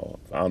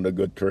 found a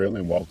good trail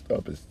and walked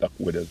up and stuck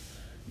with it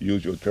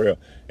usual trail.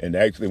 And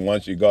actually,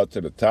 once you got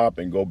to the top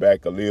and go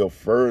back a little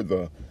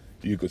further,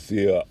 you could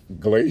see a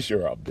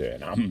glacier up there.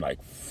 And I'm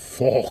like,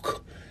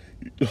 fuck,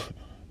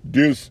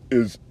 this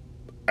is,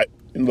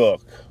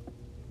 look,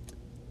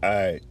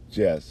 I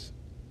just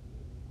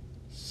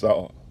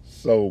saw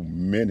so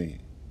many,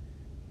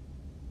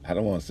 I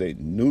don't want to say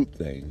new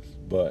things,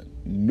 but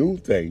new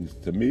things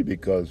to me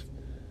because,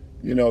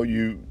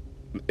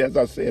 as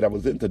I said, I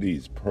was into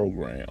these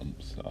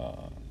programs.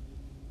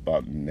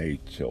 About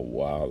nature,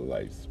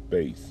 wildlife,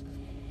 space.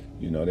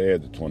 They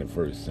had the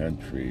 21st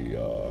Century,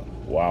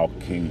 Wild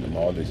Kingdom,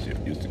 all this shit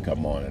used to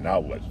come on, and I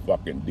was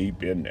fucking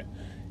deep in there.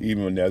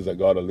 Even as I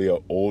got a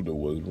little older,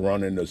 was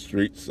running the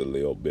streets a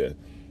little bit.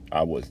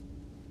 I was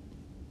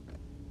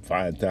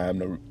find time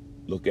to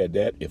look at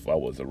that if I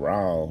was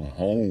around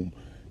home,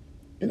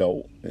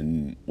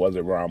 and was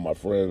around my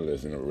friends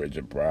listening to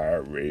Richard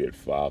Pryor, Red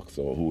Fox,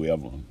 or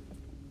whoever.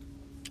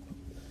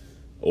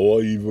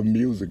 Or even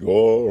music,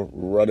 or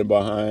running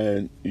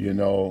behind,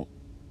 the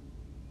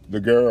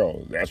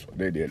girls. That's what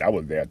they did. I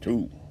was there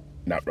too,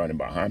 not running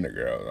behind the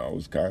girls. I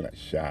was kind of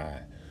shy.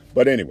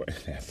 But anyway,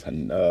 that's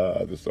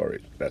another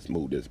story. Let's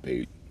move this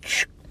page.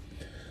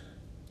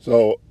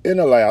 So in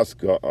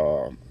Alaska,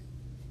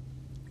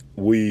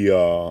 we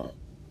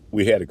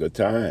had a good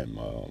time.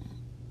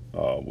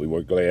 We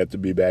were glad to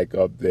be back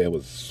up there. It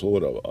was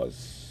sort of a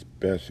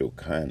special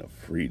kind of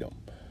freedom.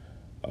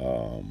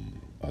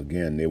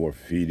 Again, they were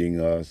feeding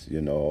us,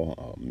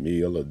 a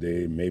meal a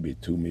day, maybe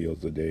 2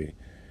 meals a day,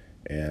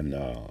 and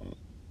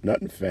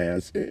nothing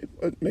fancy,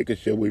 but making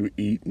sure we would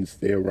eat and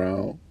stay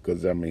around,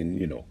 because,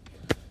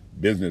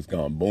 business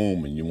gone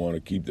boom, and you want to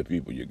keep the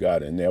people you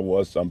got. And there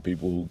was some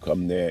people who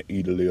come there,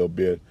 eat a little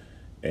bit,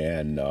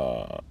 and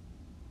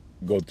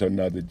go to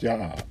another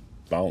job,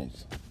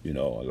 bounce. A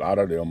lot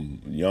of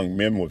them young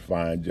men would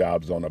find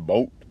jobs on a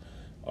boat.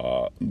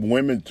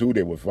 Women, too,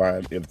 they would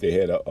find if they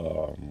had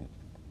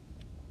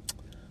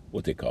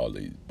what they call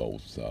these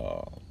boats,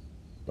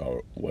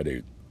 where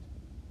they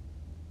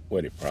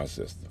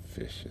process the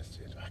fishes.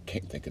 I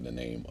can't think of the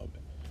name of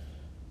it.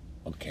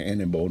 A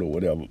cannon boat or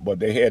whatever. But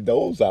they had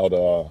those out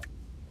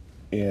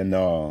in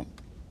the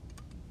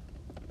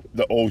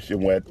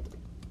ocean where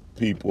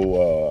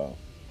people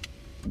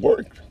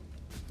worked.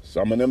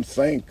 Some of them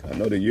sank. I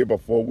know the year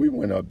before we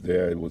went up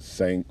there, it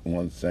was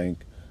one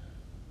sank.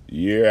 The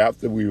year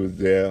after we was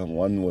there,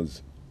 one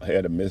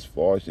had a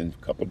misfortune.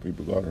 A couple of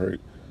people got hurt.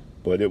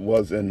 But it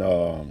wasn't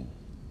a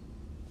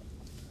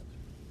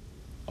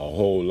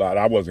whole lot.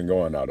 I wasn't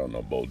going out on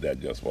a boat. That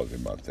just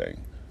wasn't my thing.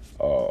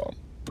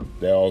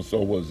 There also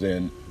was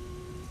in,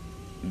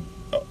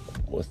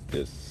 what's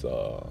this,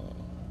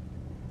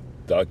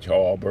 Dutch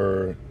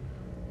Harbor,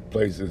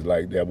 places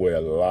like that where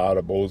a lot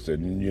of boats,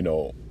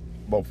 and,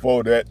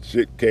 before that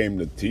shit came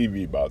to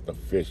TV about the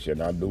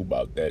fishing, I knew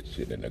about that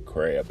shit and the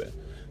crabbing.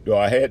 Though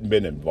I hadn't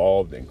been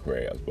involved in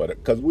crabs, but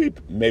because we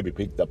maybe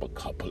picked up a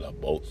couple of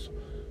boats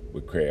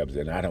with crabs,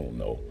 and I don't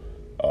know.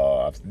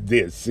 I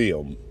did see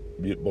them,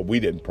 but we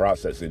didn't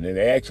process it. And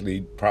they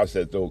actually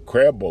processed those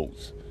crab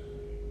boats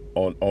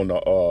on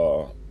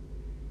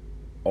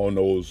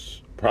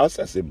those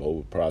processing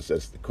boats,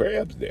 processed the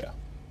crabs there.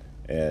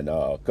 And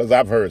because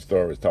I've heard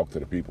stories, talked to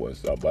the people and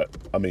stuff, but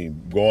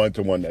going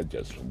to one that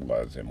just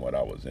wasn't what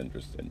I was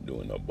interested in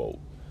doing, a boat.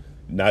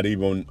 Not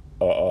even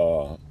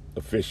the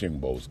fishing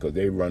boats, because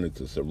they run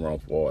into some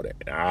rough water.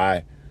 And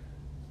I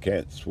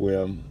can't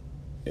swim,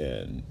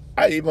 and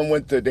they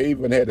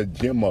even had a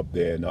gym up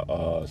there in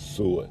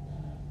Seward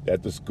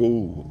at the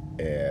school,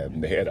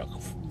 and they had a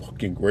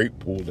fucking great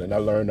pool, and I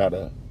learned how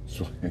to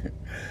swim.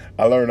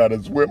 I learned how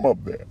to swim up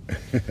there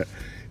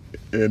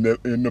in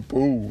the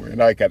pool,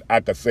 and I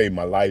could save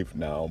my life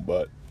now,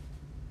 but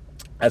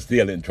I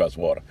still didn't trust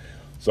water.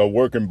 So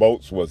working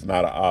boats was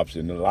not an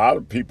option. A lot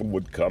of people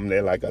would come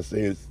there, like I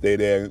said, stay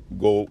there,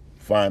 go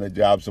find a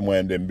job somewhere,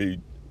 and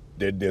then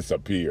they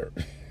disappear.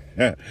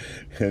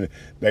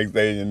 Next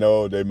thing you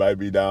know, they might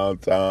be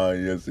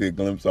downtown. You'll see a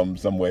glimpse of them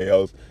somewhere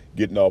else,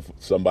 getting off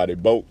somebody's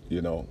boat.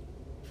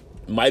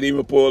 Might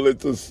even pull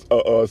into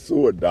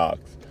Seward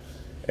docks.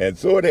 And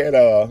Seward had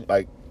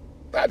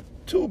not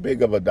too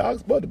big of a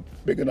dock, but a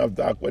big enough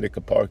dock where they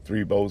could park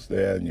 3 boats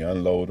there, and you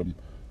unload them.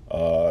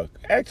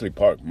 Actually,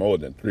 park more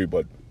than 3,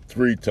 but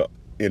 3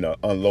 in an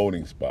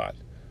unloading spot,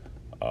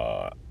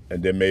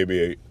 and then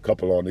maybe a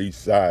couple on each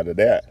side of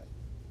that.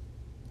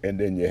 And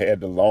then you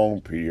had the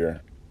long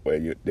pier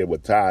where they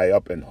would tie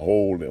up and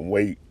hold and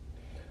wait.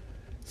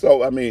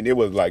 So, it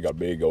was like a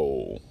big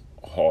old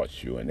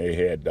horseshoe, and they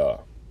had the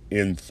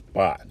end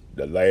spot,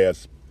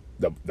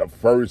 the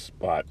first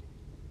spot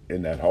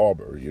in that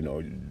harbor,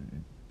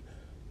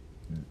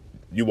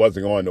 you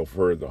wasn't going no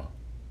further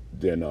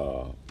than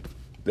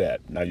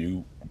that. Now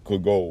you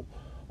could go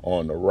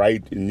on the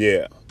right, and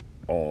yeah,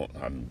 on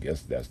I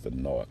guess that's the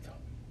north.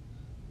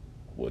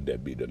 Would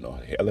that be the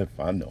north? Hell if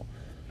I know.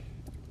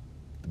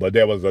 But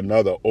there was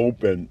another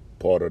open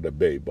part of the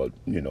bay, but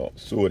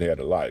Seward had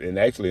a lot. And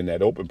actually, in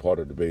that open part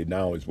of the bay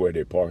now is where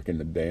they're parking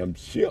the damn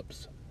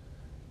ships,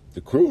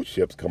 the cruise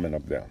ships coming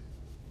up there.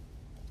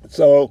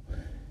 So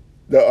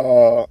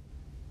the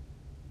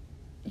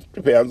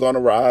depends on the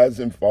rise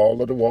and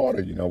fall of the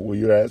water.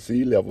 We're at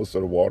sea level,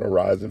 so the water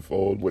rise and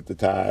fall with the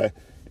tide,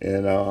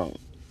 and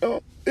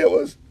it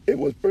was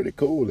pretty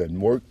cool.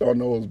 And worked on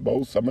those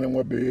boats. Some of them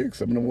were big,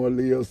 some of them were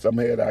little, some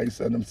had ice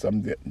in them,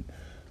 some didn't.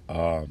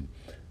 Um,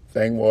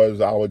 Thing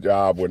was, our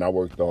job when I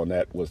worked on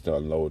that was to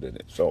unload in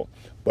it. So,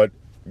 but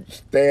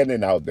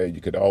standing out there,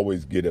 you could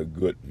always get a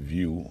good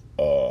view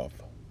of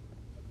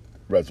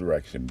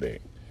Resurrection Bay.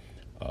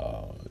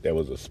 There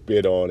was a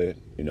spit on it,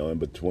 in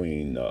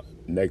between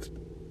next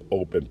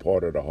open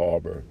part of the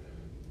harbor,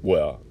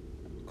 well,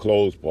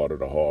 closed part of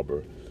the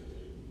harbor,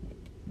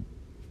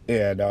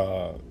 and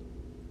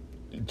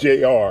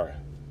Jr.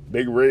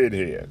 Big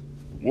redhead,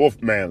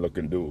 Wolfman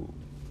looking dude.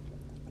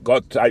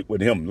 Got tight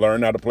with him,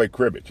 learned how to play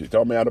cribbage. He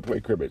taught me how to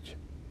play cribbage.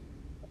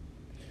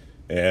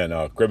 And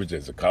cribbage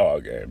is a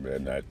card game,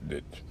 and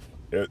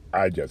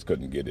I just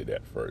couldn't get it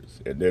at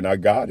first. And then I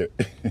got it.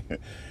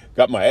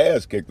 Got my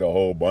ass kicked a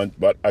whole bunch,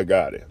 but I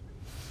got it.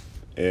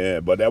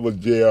 But that was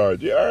JR.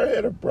 JR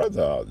had a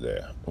brother out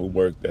there who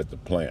worked at the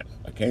plant.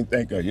 I can't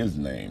think of his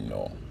name,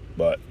 though.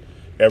 But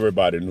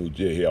everybody knew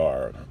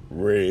JR.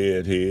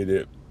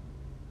 Red-headed,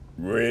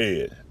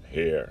 red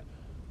hair,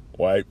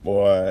 white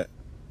boy.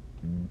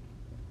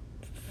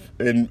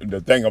 And the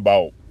thing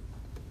about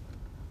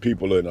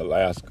people in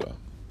Alaska,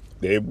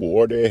 they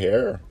wore their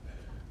hair,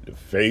 the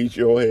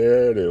facial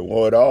hair, they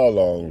wore it all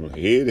on,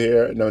 head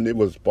hair. And it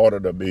was part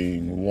of the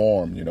being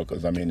warm,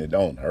 because, it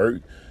don't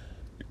hurt.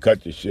 You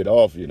cut your shit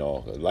off,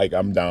 Like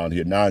I'm down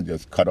here now, I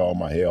just cut all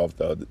my hair off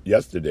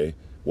yesterday,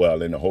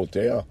 well, in the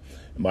hotel.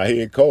 My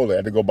head cold, I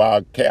had to go buy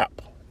a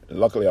cap.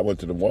 Luckily, I went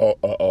to the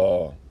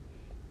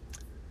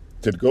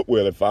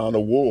Goodwill and found a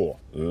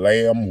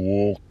lamb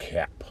wool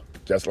cap.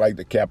 Just like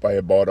the cap I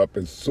had bought up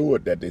in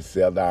Seward that they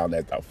sell down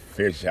at the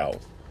fish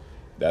house.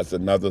 That's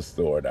another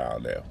store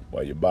down there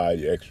where you buy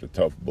your extra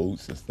tough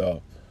boots and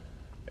stuff.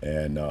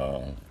 And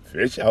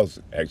fish house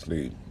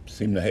actually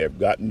seemed to have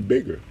gotten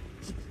bigger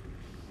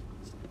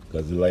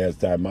because the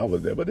last time I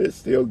was there. But it's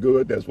still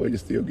good. That's where you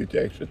still get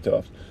your extra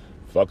toughs.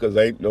 Fuckers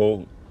ain't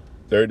no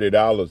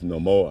 $30 no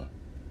more.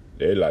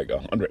 They're like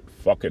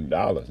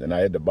 $100 and I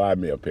had to buy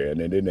me a pair,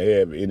 and they didn't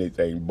have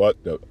anything but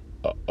the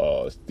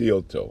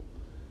steel toe.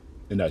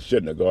 And I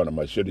shouldn't have got them.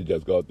 I should have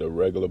just got the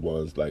regular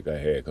ones like I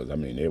had, because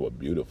they were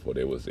beautiful.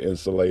 They was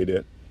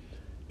insulated,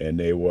 and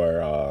they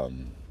were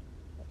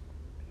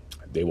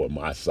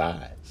my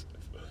size.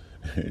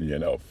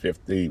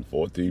 15,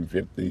 14,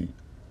 15.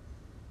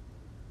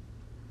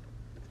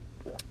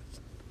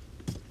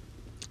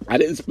 I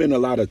didn't spend a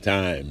lot of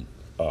time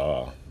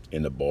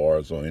in the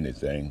bars or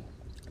anything.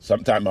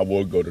 Sometimes I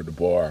would go to the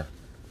bar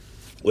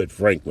with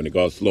Frank when it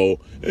got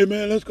slow. Hey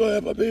man, let's go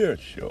have a beer.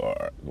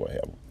 Sure, go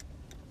have one.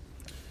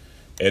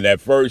 And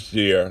that first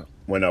year,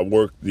 when I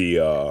worked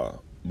the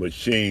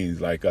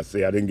machines, like I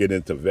say, I didn't get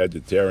into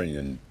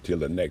vegetarian till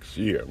the next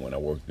year when I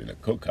worked in the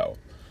cookhouse.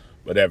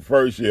 But that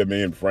first year,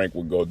 me and Frank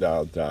would go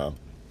downtown,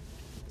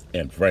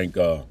 and Frank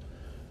would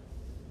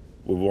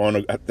want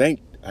to, I think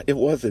it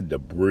wasn't the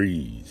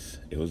Breeze.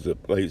 It was a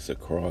place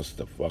across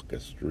the fucking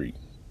street.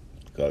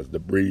 Because the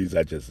Breeze,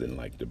 I just didn't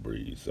like the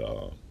Breeze.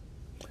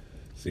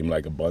 Seemed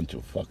like a bunch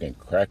of fucking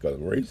cracker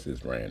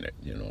racists ran it,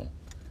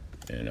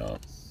 And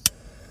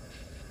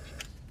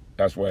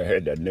that's where I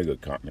had that nigga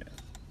comment.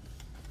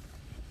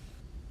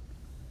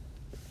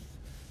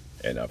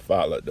 And I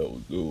followed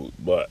those dudes.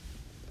 But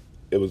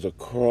it was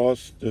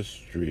across the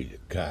street.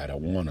 God, I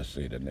want to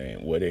say the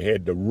name. Where they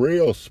had the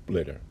rail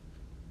splitter.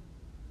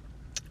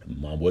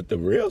 What the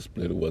rail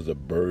splitter was, a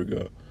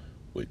burger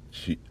with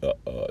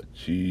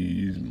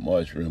cheese,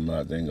 mushroom,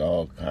 I think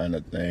all kind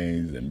of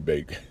things, and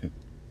bacon.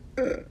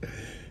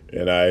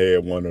 And I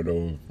had one of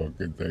those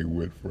fucking things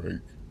with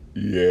Frank.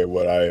 He had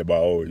what I had my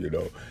own,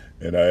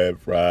 And I had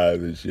fries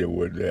and shit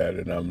with that,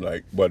 and I'm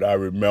like, but I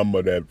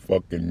remember that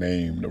fucking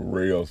name, the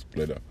rail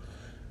splitter.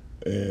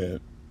 And,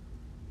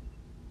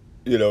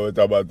 it's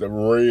about the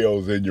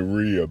rails in your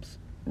ribs,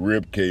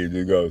 rib cage.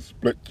 You go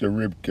split your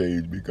rib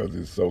cage because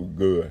it's so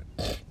good.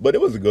 But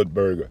it was a good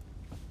burger.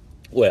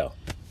 Well,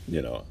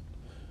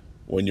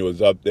 when you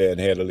was up there and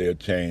had a little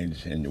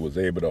change and you was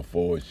able to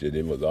afford shit,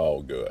 it was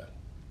all good.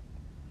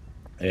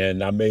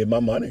 And I made my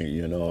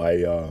money,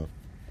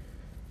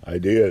 I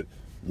did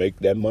make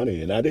that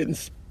money, and I didn't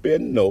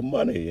spend no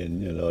money,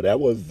 and that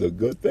was the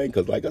good thing,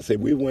 because like I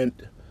said,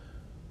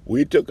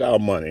 we took our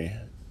money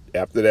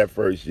after that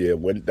first year,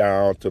 went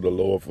down to the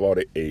lower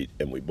 48,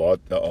 and we bought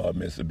the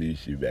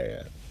Mitsubishi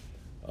van.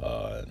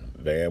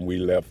 Van we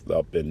left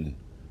up in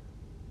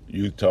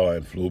Utah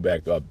and flew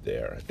back up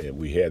there. And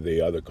we had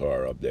the other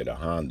car up there, the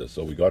Honda.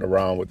 So we got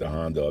around with the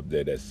Honda up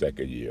there that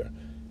second year.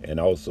 And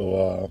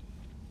also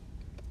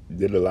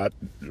did a lot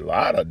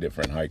of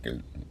different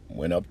hiking.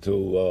 Went up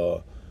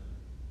to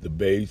the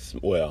base,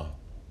 well,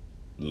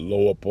 the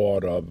lower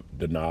part of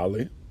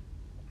Denali.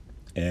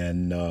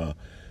 And,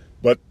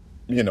 but,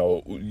 you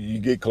know, you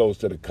get close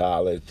to the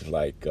college,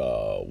 like,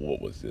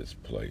 what was this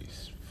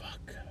place?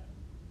 Fuck.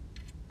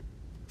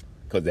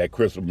 Because that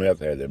crystal meth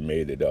had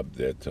made it up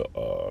there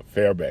to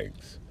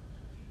Fairbanks.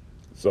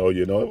 So,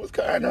 you know, it was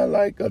kind of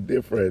like a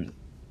different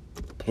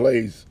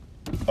place.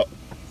 Uh,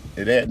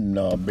 it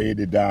hadn't made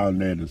it down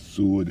there to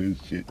Seward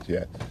and shit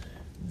yet.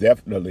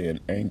 Definitely in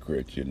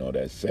Anchorage, you know,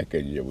 that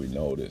second year we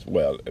noticed.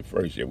 Well, the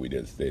first year we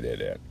didn't stay there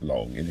that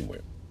long anyway.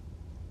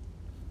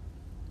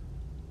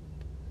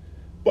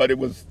 But it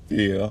was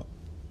still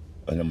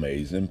an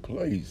amazing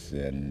place.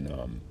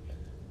 And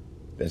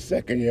the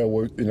second year I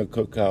worked in a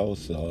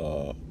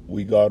cookhouse.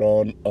 We got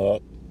on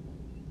up,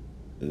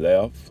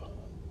 left,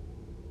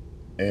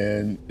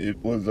 and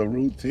it was a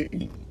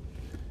routine.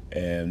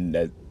 And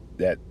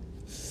that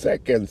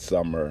second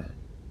summer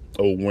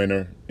or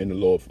winter in the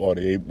lower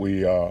 48,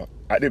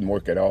 I didn't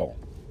work at all.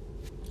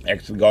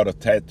 Actually got a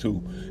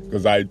tattoo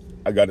because I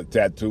got a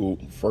tattoo,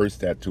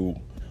 first tattoo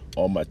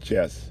on my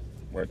chest,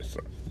 right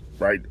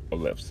or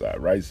left side,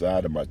 right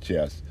side of my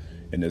chest,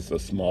 and it's a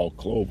small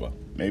clover,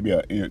 maybe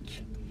an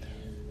inch.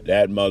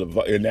 That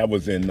motherfucker, and that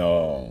was in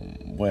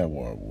where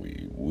were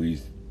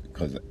we?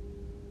 Because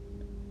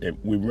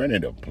we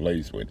rented a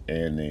place with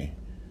Annie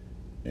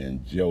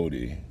and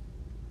Jody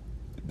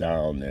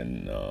down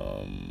in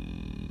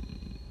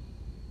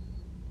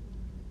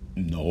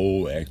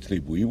no, actually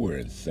we were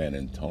in San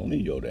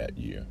Antonio that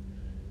year,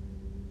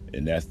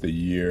 and that's the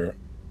year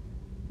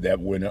that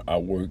winter I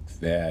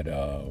worked at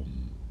the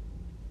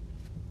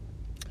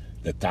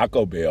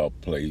Taco Bell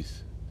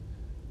place.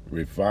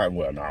 Refined,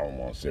 well, no, I don't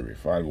want to say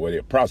refined, where they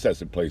process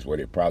the place where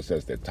they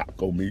process their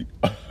taco meat.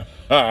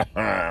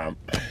 Oh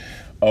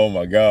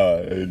my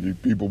God,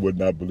 and people would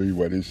not believe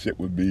why this shit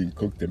was being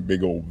cooked in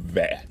big old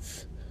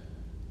vats.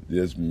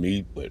 This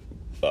meat with,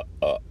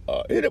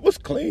 it was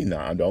clean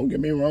now, don't get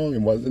me wrong,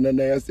 it wasn't a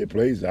nasty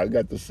place. I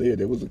got to see it,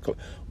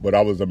 but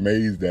I was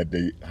amazed at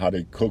how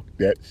they cooked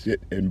that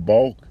shit in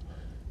bulk,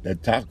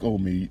 that taco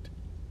meat.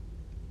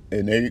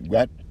 And they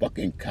got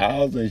fucking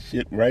cows and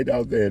shit right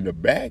out there in the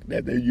back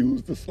that they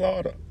use to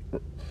slaughter.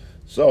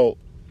 So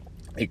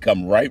they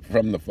come right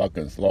from the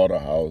fucking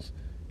slaughterhouse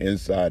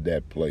inside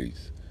that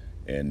place,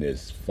 and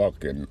it's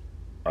fucking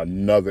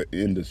another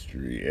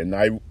industry. And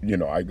I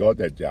got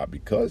that job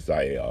because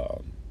I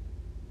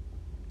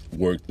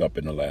worked up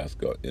in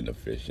Alaska in the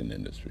fishing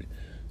industry.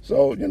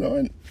 So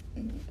and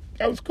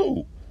that was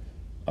cool.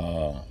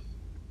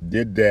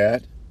 Did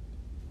that,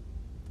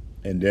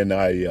 and then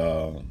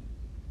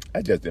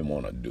I just didn't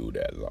want to do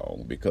that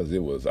long because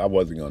I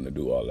wasn't going to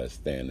do all that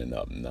standing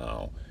up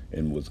now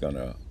and was going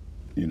to,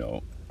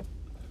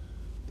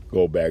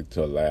 go back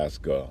to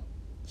Alaska.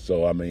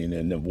 So,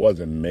 and it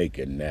wasn't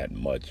making that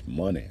much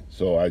money.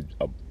 So I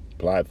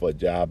applied for a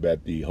job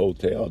at the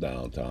hotel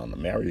downtown, the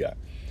Marriott,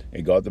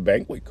 and got the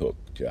banquet cook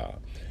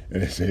job.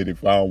 And they said they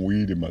found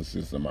weed in my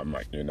system. I'm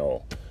like,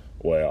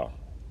 well,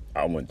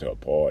 I went to a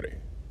party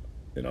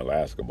in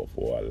Alaska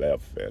before I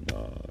left, and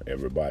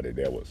everybody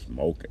there was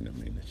smoking.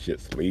 The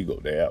shit's legal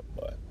there,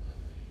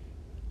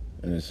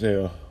 and they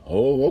said,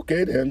 "Oh,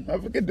 okay then." I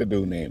forget the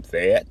dude named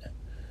Thad,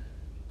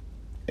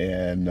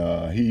 and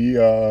he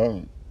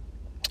was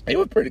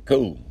pretty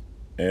cool,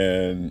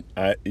 and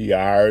he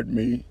hired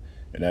me,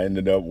 and I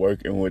ended up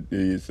working with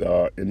with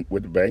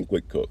the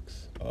banquet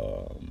cooks,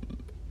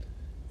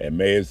 and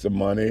made some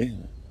money.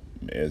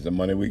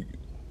 We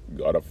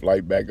got a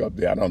flight back up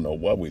there. I don't know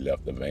where we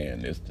left the van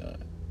this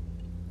time.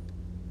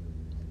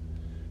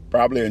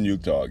 Probably in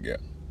Utah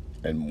again,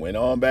 and went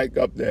on back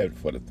up there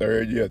for the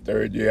third year.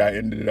 I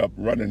ended up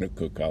running the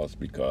cookhouse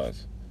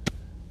because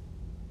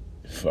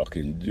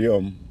fucking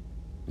Jim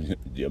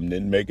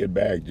didn't make it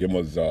back. Jim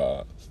was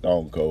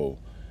stone cold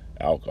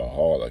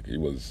alcoholic. He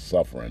was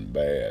suffering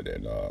bad,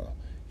 and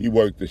he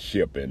worked the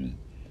ship, and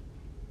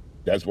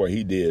that's where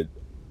he did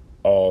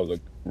all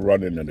the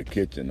running in the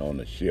kitchen on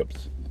the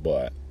ships.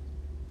 But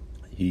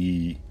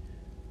he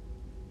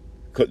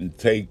couldn't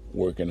take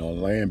working on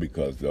land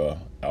because the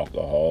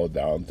alcohol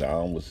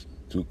downtown was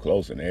too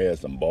close, and they had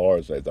some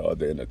bars at the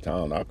other end of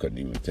town. I couldn't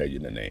even tell you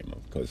the name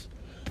of because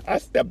I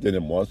stepped in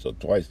them once or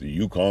twice. The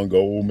Yukon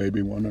Gold,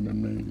 maybe one of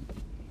them names.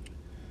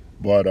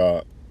 But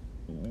I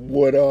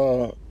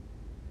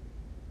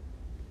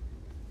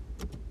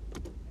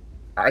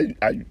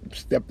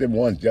stepped in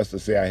once just to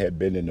say I had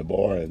been in the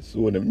bar, and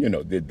Sue and them,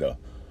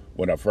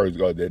 when I first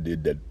got there,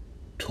 did the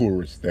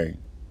tourist thing.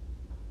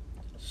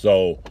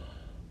 So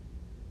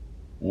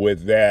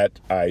with that,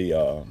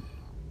 I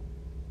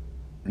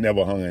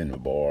never hung in the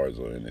bars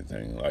or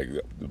anything. Like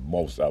the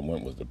most I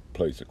went was the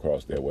place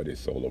across there where they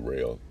sold a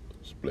rail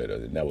splitter,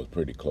 and that was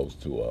pretty close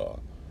to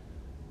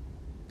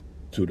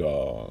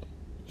the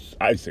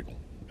icicle.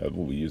 That's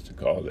what we used to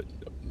call it.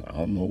 I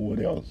don't know what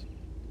else.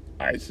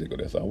 icicle.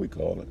 That's all we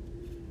call it.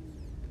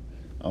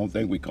 I don't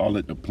think we call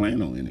it the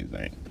plant or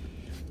anything.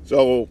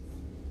 So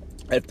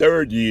that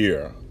third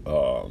year,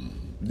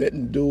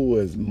 didn't do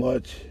as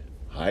much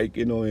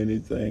hiking or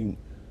anything.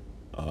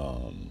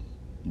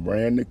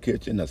 Ran the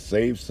kitchen. I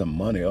saved some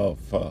money. Oh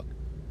fuck!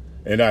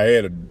 And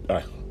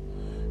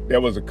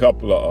there was a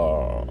couple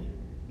of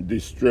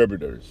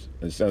distributors,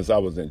 and since I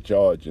was in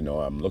charge,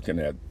 I'm looking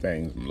at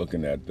things. I'm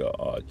looking at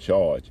the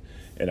charge,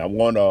 and I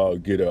want to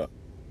get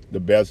the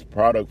best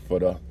product for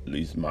the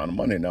least amount of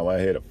money. Now I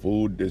had a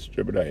food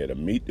distributor, I had a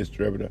meat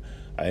distributor,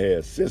 I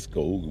had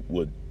Cisco who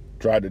would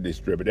try to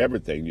distribute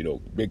everything.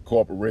 Big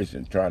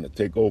corporations trying to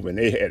take over, and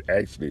they had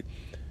actually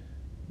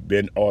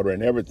been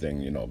ordering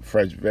everything.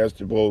 Fresh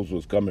vegetables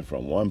was coming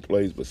from one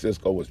place, but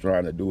Cisco was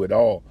trying to do it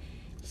all.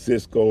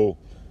 Cisco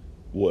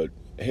would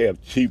have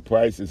cheap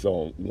prices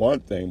on one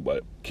thing,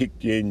 but kick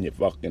you in your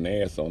fucking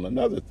ass on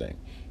another thing.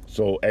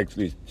 So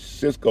actually,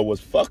 Cisco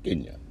was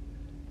fucking you.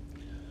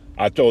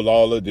 I told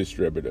all the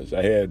distributors,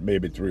 I had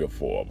maybe 3 or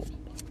 4 of them,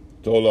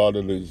 told all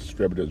of the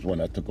distributors when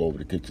I took over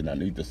the kitchen, I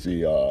need to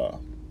see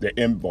the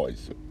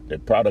invoice, the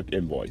product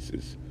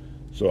invoices,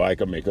 so I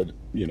can make a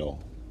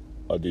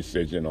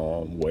decision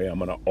on where I'm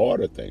gonna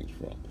order things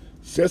from.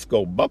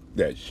 Cisco bucked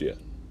that shit.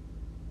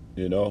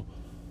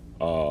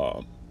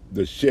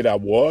 The shit I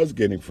was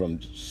getting from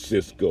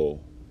Cisco,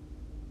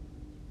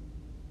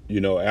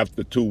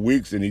 after 2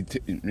 weeks, and he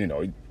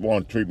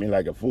want to treat me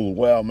like a fool.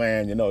 Well,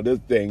 man, this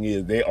thing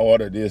is, they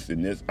order this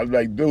and this. I was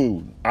like,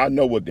 dude, I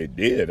know what they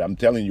did. I'm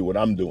telling you what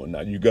I'm doing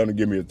now. You're going to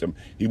give me it to me.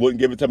 He wouldn't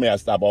give it to me. I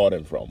stopped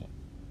ordering from him.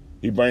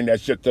 He bring that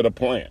shit to the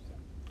plant.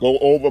 Go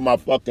over my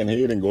fucking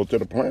head and go to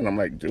the plant. I'm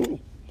like, dude.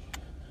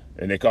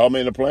 And they called me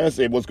in the plant and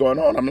say, what's going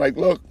on? I'm like,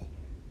 look,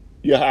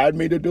 you hired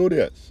me to do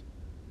this.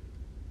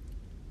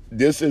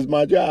 This is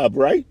my job,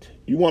 right?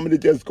 You want me to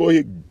just go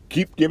here,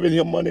 keep giving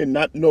him money and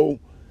not know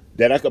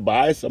that I could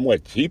buy somewhere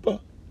cheaper?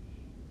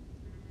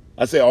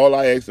 I said all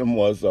I asked him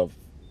was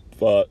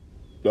for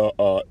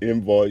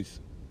the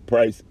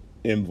price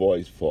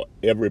invoice for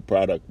every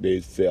product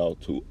they sell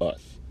to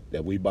us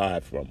that we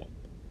buy from them,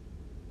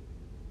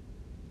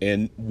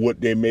 and what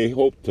they may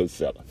hope to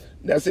sell us.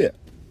 That's it.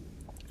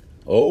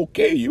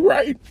 Okay, you're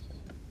right.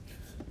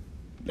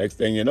 Next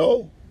thing you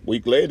know, a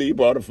week later, he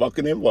brought a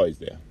fucking invoice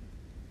there.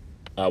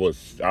 I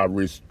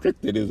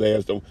restricted his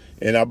ass,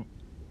 and I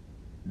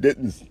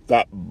didn't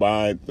stop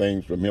buying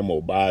things from him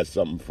or buy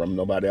something from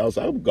nobody else.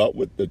 I got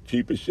with the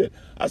cheapest shit.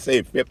 I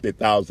saved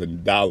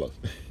 $50,000.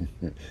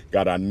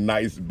 Got a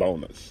nice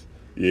bonus.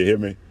 You hear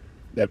me?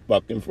 That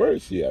fucking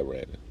first year I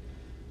ran it.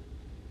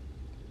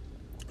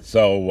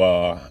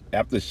 So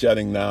after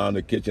shutting down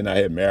the kitchen, I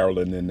had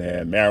Marilyn in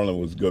there. Marilyn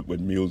was good with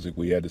music.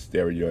 We had the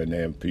stereo in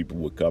there, and people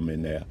would come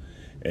in there.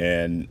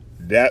 And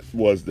that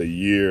was the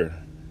year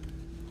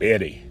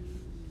Eddie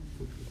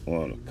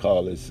wanted to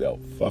call himself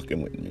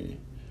fucking with me.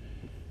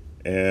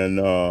 And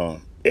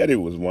Eddie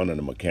was one of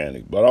the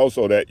mechanics. But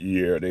also that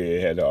year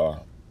they had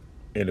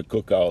in the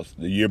cookhouse,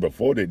 the year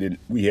before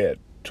we had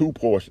 2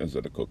 portions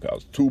of the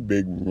cookhouse, 2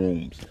 big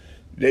rooms.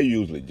 They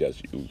usually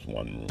just use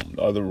one room.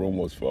 The other room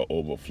was for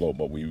overflow,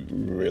 but we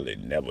really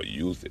never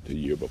used it the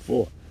year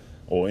before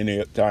or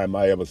any time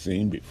I ever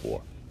seen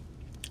before.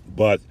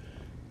 But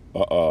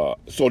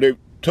so they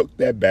took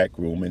that back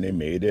room and they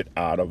made it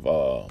out of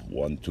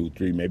 1, 2,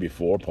 3, maybe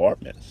 4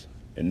 apartments.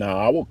 And now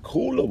our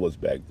cooler was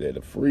back there,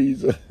 the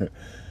freezer,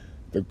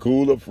 the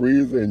cooler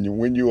freezer, and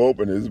when you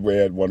open it, we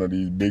had one of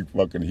these big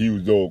fucking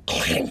huge old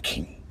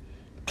clanking,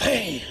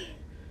 clang.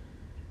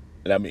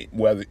 And I mean,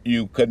 whether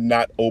you could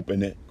not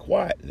open it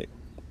quietly.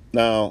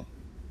 Now,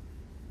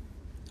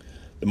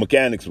 the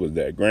mechanics was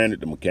there.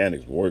 Granted, the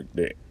mechanics worked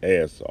their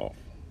ass off,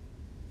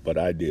 but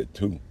I did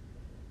too.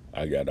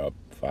 I got up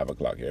 5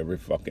 o'clock every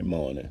fucking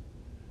morning,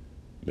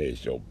 made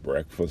sure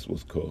breakfast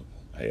was cooked.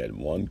 I had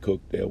one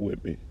cook there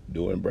with me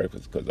doing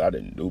breakfast because I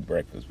didn't do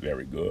breakfast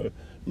very good.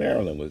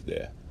 Marilyn was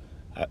there.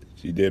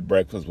 She did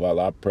breakfast while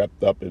I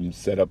prepped up and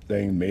set up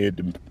things, made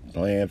the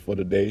plan for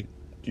the day.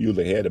 She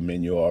usually had a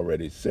menu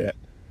already set.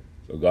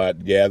 So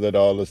God gathered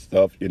all the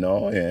stuff,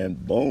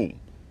 and boom.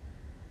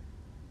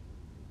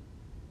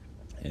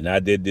 And I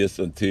did this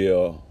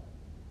until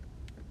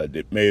I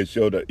made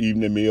sure the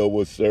evening meal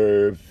was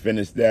served,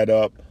 finished that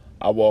up.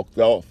 I walked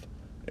off,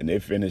 and they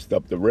finished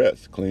up the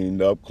rest,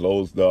 cleaned up,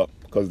 closed up,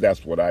 because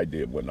that's what I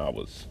did when I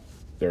was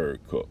third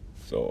cook.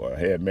 So I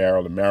had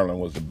Marilyn. Marilyn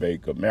was a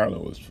baker.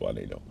 Marilyn was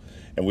funny, though.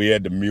 And we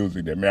had the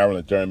music that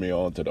Marilyn turned me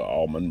on to the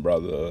Allman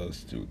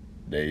Brothers, to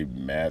Dave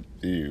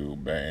Matthews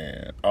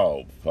Band.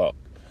 Oh, fuck.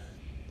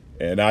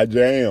 And I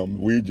jammed.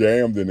 We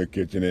jammed in the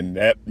kitchen, and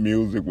that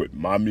music with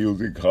my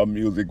music, her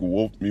music,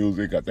 Wolf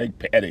music. I think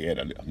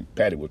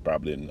Patty was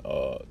probably in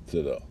to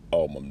the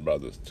Allman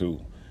Brothers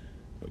too.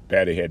 But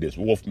Patty had this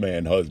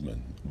Wolfman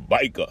husband,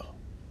 biker.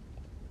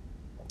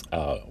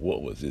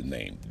 What was his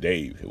name?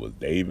 Dave. It was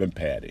Dave and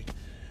Patty.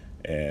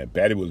 And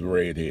Patty was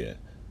redhead.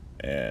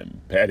 And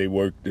Patty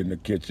worked in the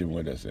kitchen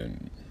with us,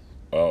 and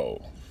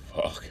oh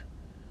fuck,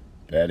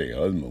 Patty's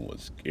husband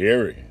was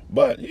scary,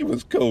 but he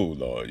was cool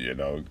though.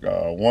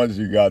 Once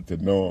you got to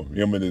know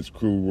him and his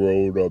crew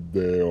rode up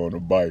there on a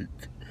bike,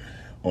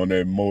 on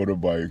their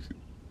motorbikes,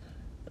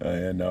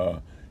 and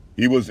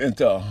he was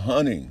into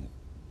hunting,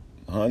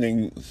 bow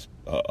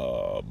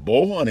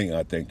hunting.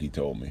 I think he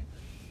told me.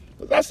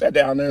 'Cause I sat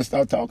down there and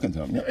started talking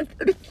to him.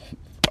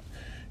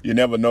 You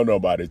never know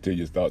nobody till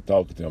you start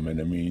talking to them. And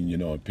I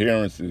mean,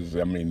 appearances.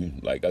 I mean,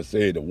 like I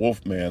said, the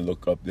Wolfman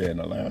look up there in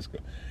Alaska.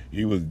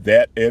 He was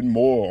that and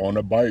more on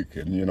a bike.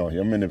 And,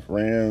 him and his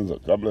friends, a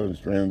couple of his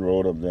friends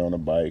rode up there on a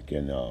bike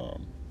and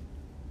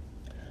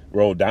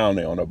rode down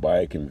there on a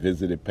bike and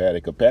visited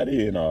Patty. 'Cause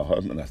Patty and her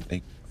husband, I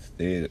think,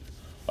 stayed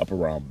up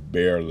around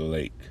Bear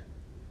Lake.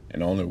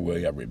 And the only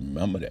way I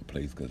remember that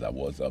place because I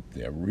was up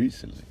there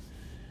recently.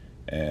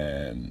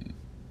 And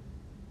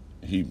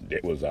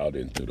it was out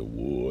into the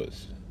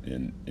woods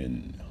in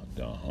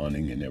the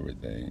hunting and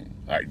everything.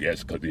 I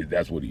guess because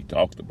that's what he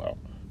told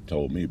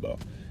me about.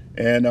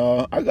 And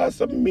I got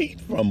some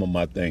meat from him,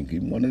 I think.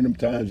 One of them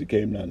times he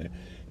came down there.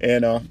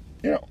 And, of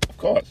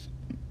course,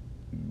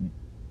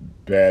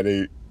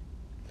 Patty,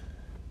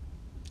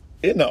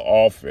 in the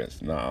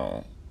office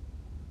now,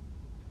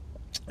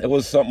 there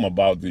was something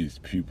about these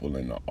people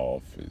in the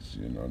office,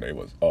 they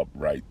was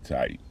upright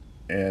tight.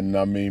 And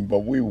I mean,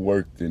 but we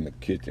worked in the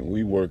kitchen.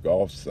 We worked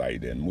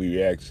off-site, and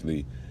we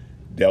actually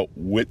dealt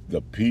with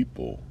the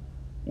people.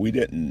 We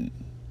didn't.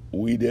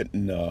 We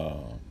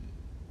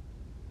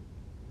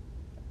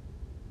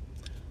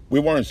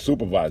weren't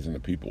supervising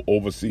the people,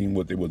 overseeing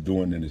what they were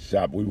doing in the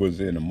shop. We was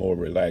in a more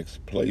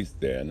relaxed place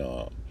there, and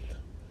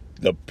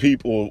the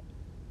people,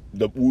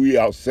 we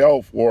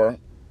ourselves were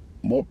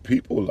more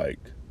people like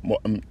more,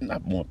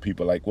 not more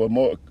people like, well,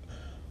 more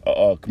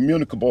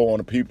communicable on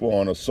the people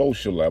on a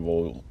social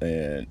level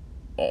and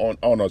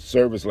on a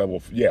service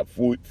level. Yeah,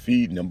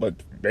 feeding them, but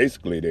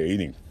basically they're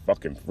eating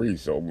fucking free.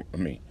 So I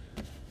mean,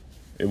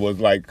 it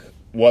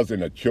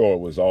wasn't a chore. It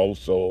was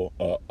also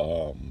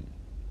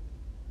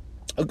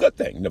a good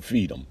thing to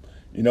feed them,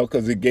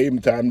 because it gave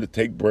them time to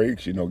take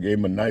breaks. Gave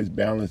them a nice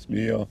balanced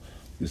meal,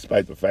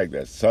 despite the fact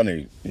that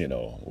Sonny,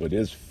 with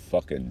his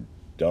fucking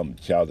dumb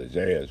childish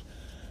ass,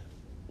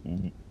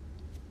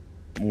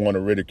 want to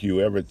ridicule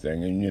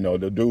everything. And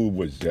the dude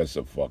was just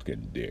a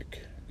fucking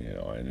dick.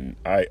 And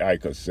I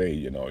could say,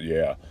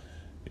 yeah,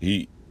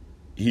 he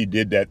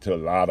did that to a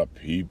lot of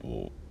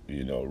people,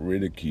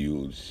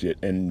 ridiculed shit.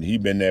 And he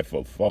been there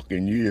for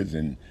fucking years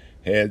and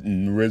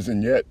hadn't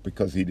risen yet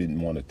because he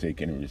didn't want to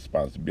take any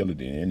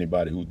responsibility. And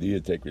anybody who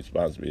did take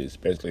responsibility,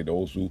 especially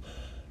those who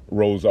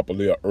rose up a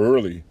little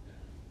early,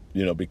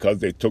 because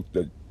they took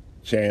the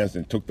chance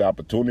and took the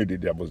opportunity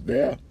that was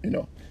there,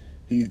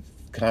 he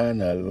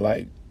kind of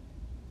like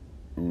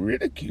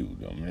ridiculed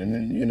them.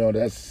 And then,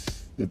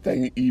 that's the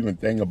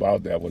thing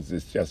about that was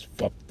it's just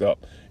fucked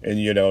up. And,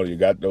 you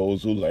got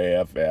those who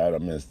laugh at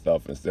him and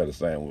stuff instead of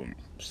saying, well,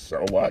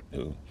 so what,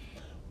 dude?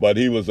 But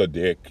he was a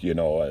dick, he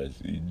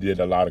did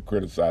a lot of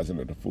criticizing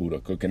of the food or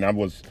cooking. I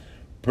was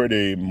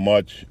pretty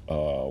much,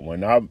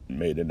 when I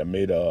made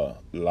a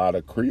lot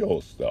of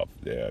Creole stuff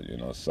there,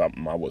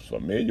 something I was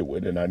familiar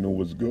with and I knew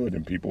was good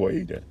and people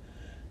ate it.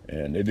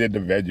 And they did the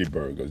veggie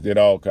burgers, did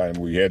all kinds.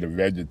 We had a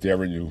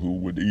vegetarian who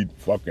would eat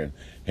fucking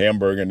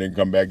hamburger and then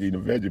come back eating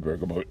a veggie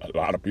burger, but a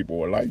lot of people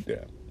were like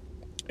that.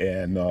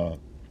 And,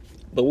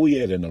 but we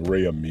had an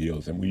array of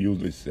meals and we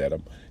usually set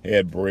them.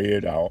 Had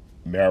bread out.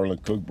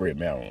 Maryland cooked bread.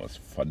 Maryland was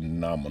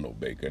phenomenal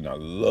baker, and I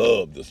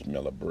love the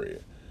smell of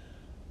bread.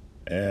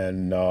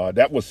 And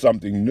that was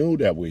something new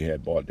that we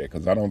had bought there,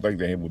 because I don't think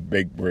they had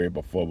baked bread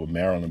before, but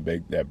Maryland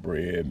baked that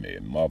bread,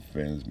 made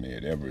muffins,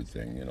 made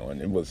everything,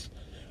 and it was,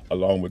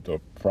 along with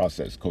the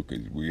processed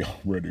cookies we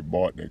already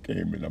bought that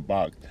came in a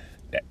box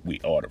that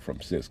we ordered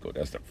from Cisco.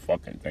 That's the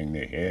fucking thing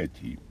they had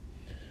cheap.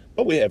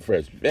 But we had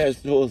fresh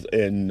vegetables,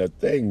 and the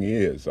thing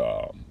is,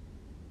 the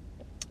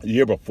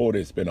year before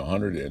they spent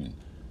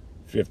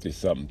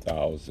 150-something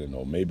thousand,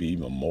 or maybe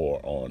even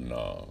more, on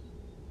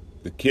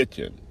the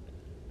kitchen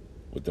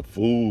with the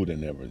food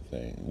and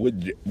everything.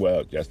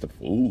 Just the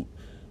food.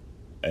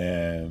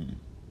 And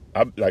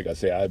like I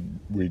say, I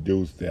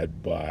reduced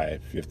that by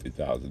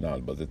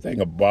 $50,000. But the thing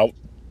about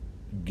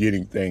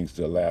getting things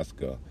to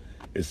Alaska,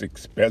 it's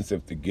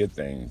expensive to get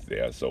things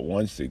there. So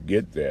once you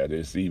get there,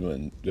 there's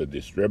even the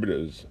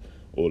distributors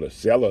or the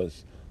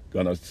sellers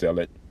gonna sell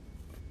it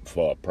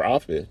for a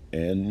profit.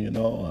 And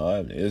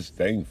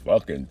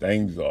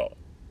things are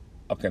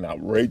fucking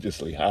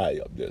outrageously high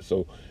up there.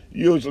 So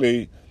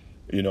usually,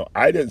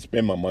 I didn't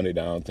spend my money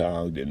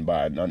downtown, didn't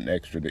buy nothing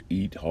extra to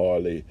eat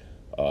hardly.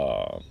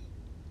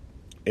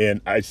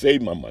 And I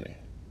saved my money,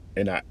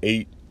 and I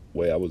ate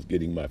where I was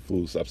getting my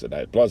food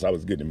subsidized. Plus, I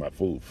was getting my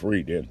food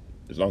free then.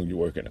 As long as you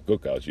work in a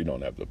cookhouse, you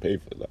don't have to pay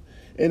for that.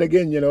 And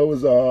again, it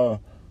was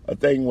a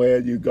thing where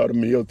you got a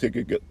meal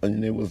ticket,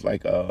 and it was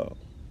like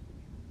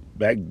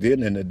back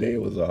then in the day,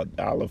 it was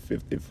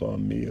 $1.50 for a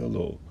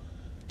meal,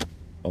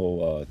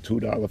 or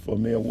 $2 for a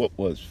meal. What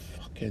was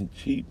fucking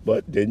cheap?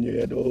 But then you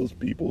had those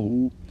people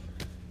who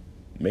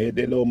made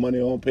their little money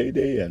on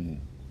payday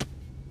and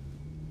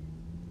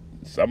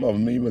Some of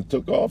them even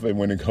took off and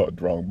when they got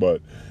drunk,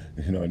 but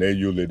they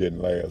usually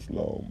didn't last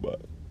long.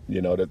 But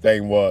the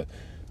thing was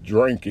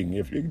drinking.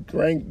 If you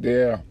drink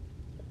there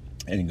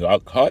and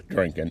got caught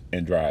drinking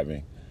and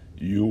driving,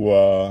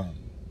 you're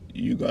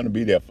gonna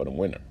be there for the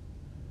winter.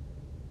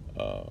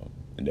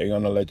 And they're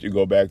gonna let you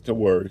go back to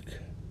work,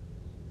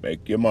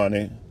 make your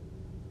money.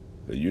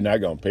 So you're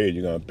not gonna pay it.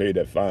 You're gonna pay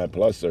that fine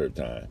plus serve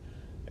time,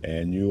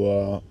 and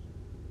you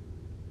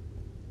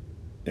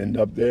end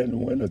up there in the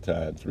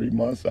wintertime, 3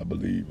 months, I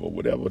believe, or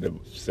whatever the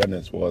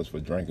sentence was for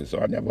drinking. So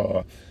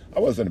I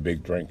wasn't a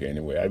big drinker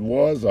anyway. I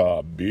was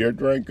a beer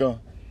drinker,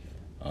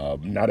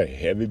 not a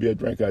heavy beer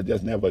drinker. I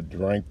just never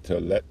drank to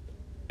let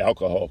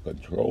alcohol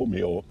control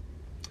me or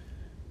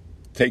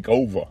take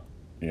over.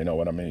 You know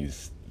what I mean?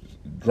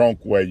 Drunk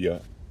where you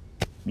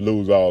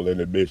lose all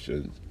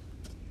inhibitions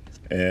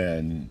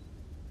and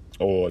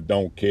or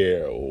don't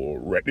care or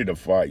ready to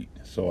fight.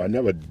 So I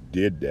never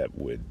did that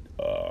with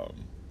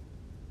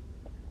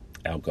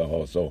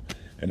alcohol. So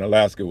in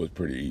Alaska, it was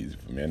pretty easy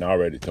for me. And I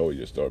already told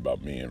you a story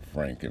about me and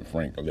Frank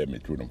led me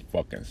through them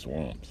fucking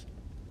swamps.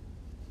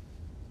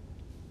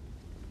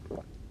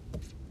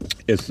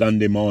 It's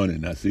Sunday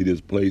morning. I see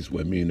this place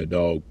where me and the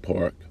dog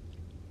park.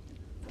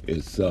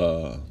 It's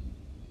look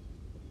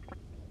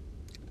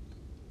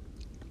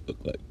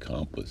like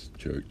Compass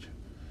Church,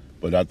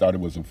 but I thought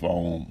it was a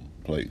phone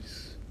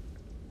place.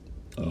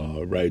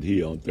 Right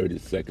here on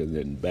 32nd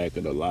in the back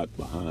of the lot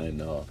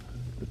behind the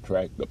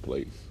tractor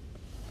place.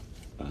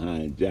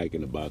 Behind Jack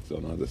in the Box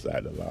on the other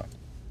side of the lot.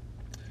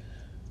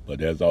 But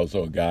there's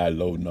also a guy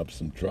loading up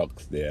some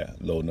trucks there,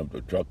 loading up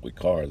the truck with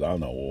cars. I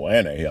don't know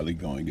where the hell he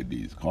going to get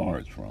these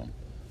cars from.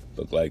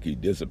 Looked like he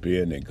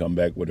disappeared and then come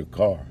back with a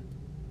car.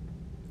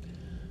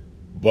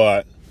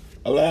 But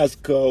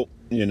Alaska,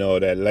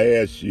 that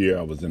last year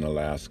I was in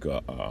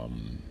Alaska,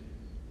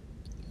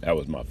 that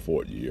was my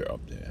 4th year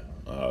up there.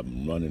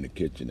 I'm running the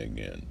kitchen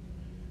again.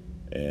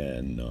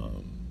 And,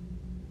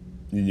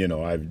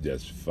 I've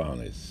just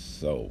found it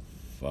so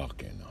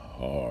fucking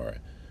hard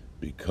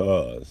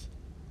because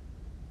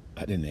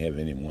I didn't have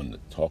anyone to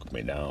talk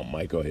me down.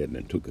 Mike went ahead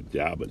and took a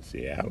job in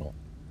Seattle,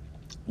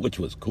 which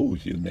was cool.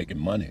 She was making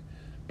money,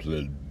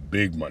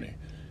 big money,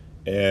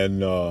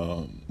 and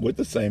with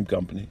the same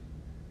company.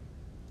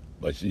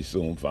 But she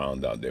soon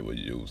found out they were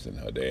using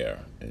her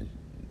there, and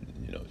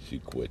she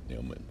quit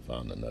them and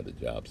found another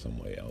job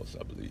somewhere else,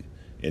 I believe.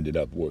 Ended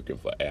up working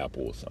for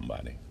Apple or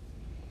somebody.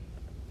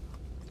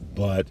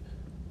 But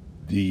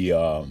the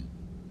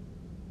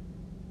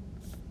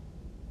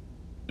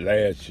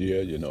last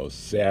year,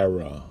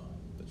 Sarah,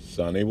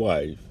 Sonny's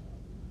wife,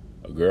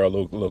 a girl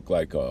looked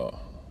like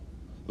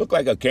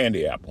a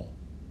candy apple.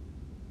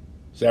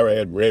 Sarah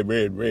had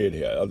red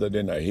hair. Other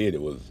than her head,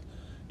 it was,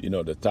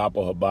 the top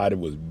of her body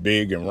was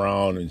big and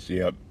round, and she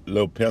had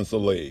little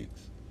pencil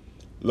legs.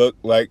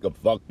 Looked like a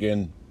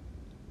fucking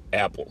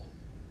apple.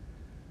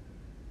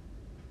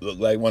 Looked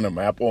like one of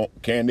them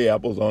candy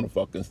apples on a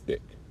fucking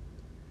stick.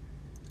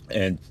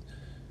 And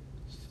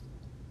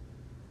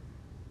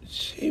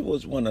she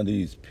was one of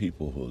these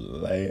people who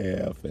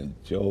laugh and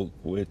joke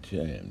with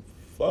you and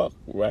fuck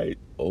right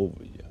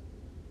over you.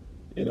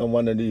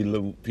 One of these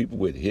little people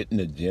with hidden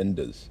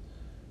agendas.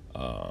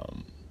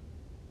 And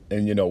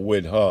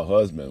with her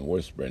husband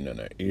whispering in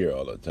her ear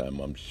all the time,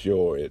 I'm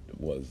sure it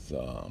was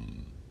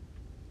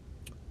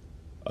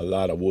a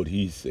lot of what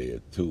he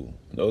said too.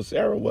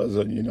 Sarah was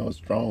a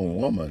strong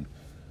woman,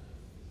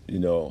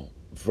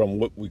 from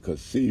what we could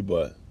see,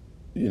 but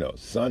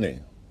Sonny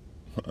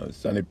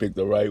picked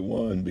the right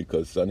one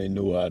because Sonny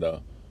knew how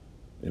to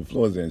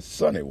influence, and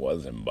Sonny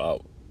wasn't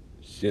about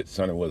shit.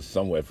 Sonny was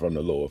somewhere from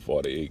the lower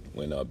 48,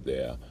 went up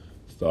there,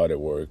 started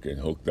working,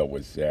 hooked up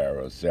with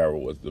Sarah. Sarah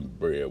was the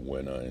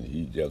breadwinner, and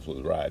he just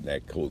was riding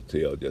that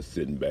coattail, just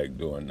sitting back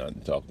doing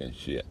nothing, talking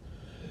shit.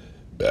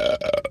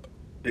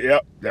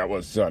 Yep, that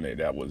was Sonny.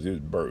 That was his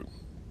birth.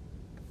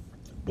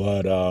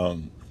 But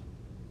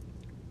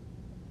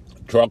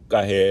truck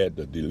I had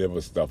to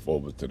deliver stuff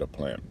over to the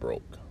plant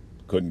broke.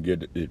 Couldn't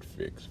get it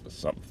fixed for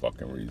some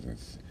fucking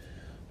reasons.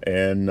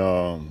 And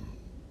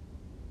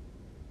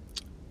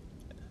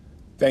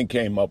thing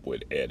came up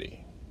with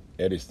Eddie.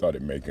 Eddie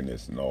started making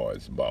this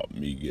noise about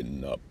me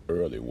getting up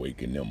early,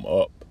 waking them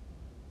up.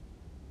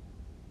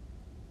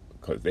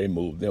 Because they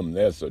moved them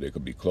there so they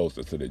could be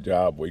closer to the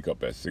job, wake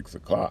up at 6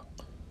 o'clock.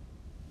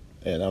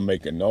 And I'm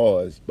making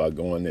noise by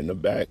going in the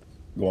back,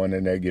 going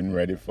in there getting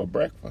ready for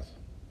breakfast.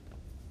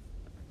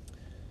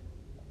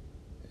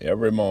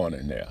 Every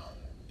morning now,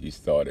 he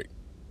started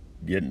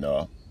getting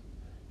up.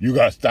 You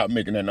gotta stop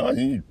making that noise.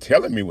 And you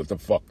telling me what the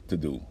fuck to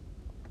do.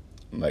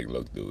 I'm like,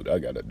 look, dude, I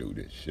gotta do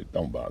this shit.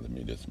 Don't bother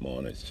me this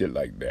morning. Shit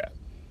like that.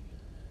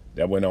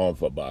 That went on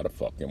for about a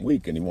fucking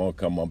week, and he won't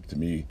come up to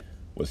me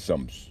with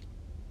some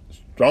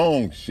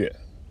strong shit.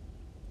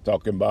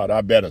 Talking about,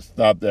 I better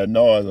stop that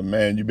noise, and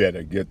man, you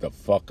better get the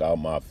fuck out of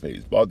my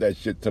face. Brought that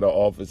shit to the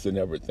office and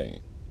everything.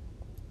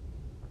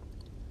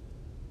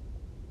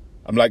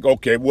 I'm like,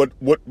 okay,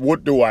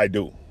 what do I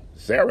do?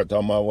 Sarah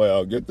told me,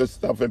 well, get this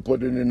stuff and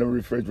put it in the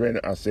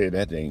refrigerator. I said,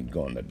 that ain't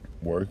gonna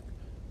work.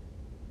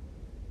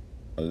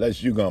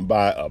 Unless you're going to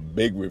buy a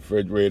big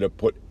refrigerator,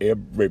 put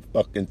every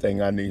fucking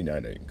thing I need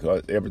in it.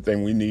 Because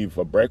everything we need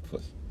for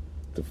breakfast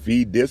to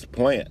feed this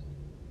plant,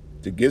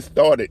 to get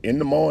started in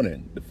the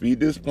morning, to feed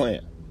this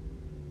plant,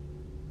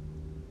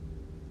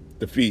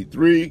 to feed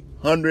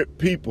 300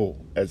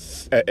 people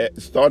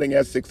starting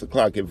at 6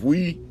 o'clock. If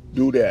we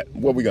do that,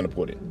 what are we going to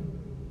put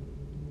in?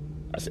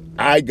 I said,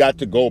 I got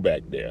to go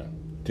back there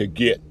to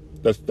get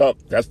the stuff.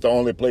 That's the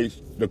only place.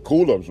 The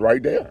cooler's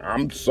right there.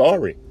 I'm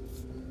sorry.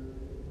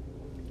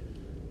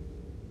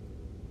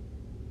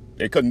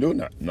 They couldn't do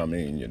nothing. I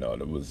mean, you know,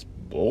 it was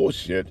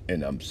bullshit,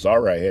 and I'm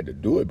sorry I had to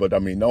do it, but I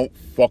mean, don't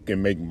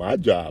fucking make my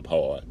job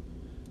hard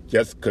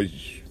just because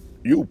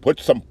you put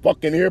some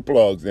fucking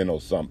earplugs in or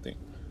something.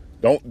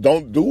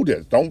 Don't do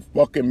this. Don't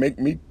fucking make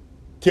me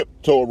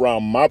tiptoe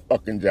around my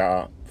fucking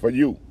job for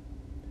you.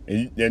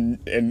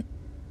 And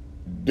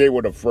they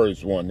were the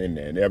first one in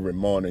there, and every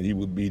morning he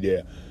would be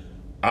there,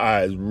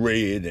 eyes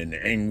red and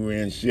angry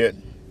and shit.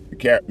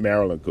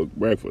 Marilyn cooked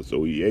breakfast,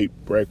 so he ate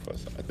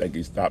breakfast. I think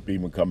he stopped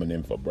even coming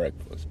in for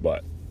breakfast.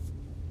 But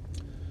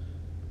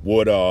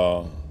what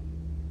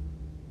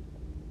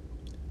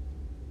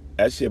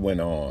that shit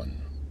went on,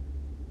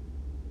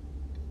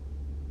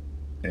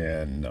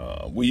 and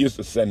we used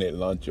to send their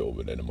lunch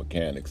over to the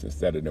mechanics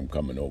instead of them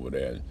coming over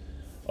there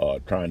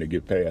trying to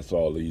get past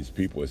all these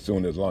people. As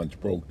soon as lunch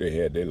broke, they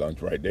had their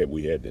lunch right there.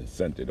 We had to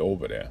send it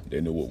over there.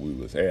 They knew what we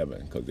was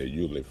having because they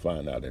usually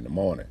find out in the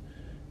morning.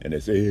 And they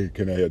say, hey,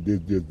 can I have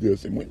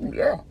this? And we,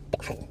 yeah.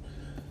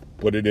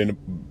 Put it in,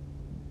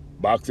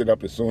 box it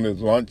up as soon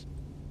as lunch.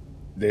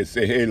 They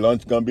say, hey,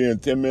 lunch gonna be in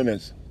 10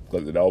 minutes,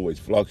 because it always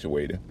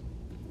fluctuated.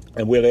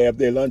 And we'll have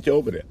their lunch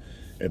over there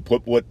and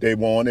put what they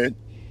wanted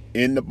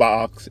in the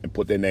box and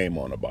put their name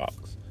on the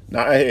box.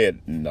 Now, I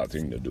had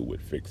nothing to do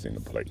with fixing the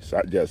place.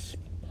 I just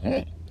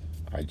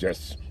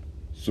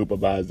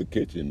supervised the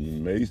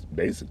kitchen.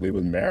 Basically, it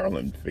was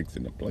Marilyn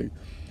fixing the place.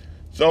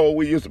 So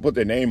we used to put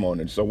their name on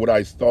it. So what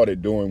I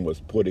started doing was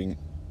putting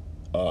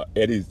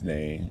Eddie's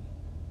name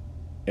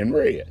in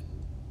red.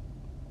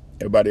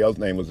 Everybody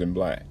else's name was in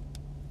black.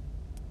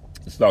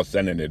 Start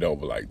sending it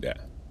over like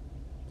that.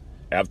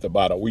 After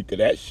about a week of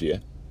that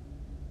shit,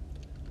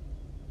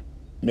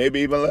 maybe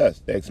even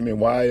less, they asked me,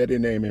 why Eddie's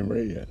name in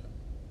red?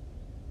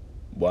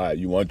 Why,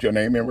 you want your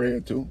name in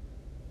red too?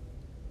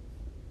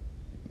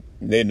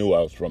 They knew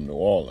I was from New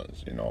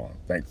Orleans, you know,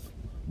 thanks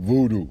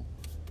voodoo.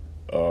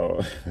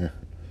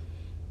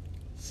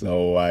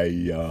 So I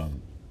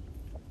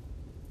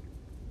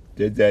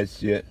did that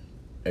shit.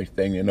 Next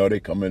thing you know, they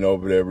coming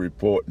over there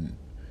reporting.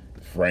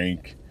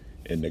 Frank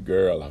and the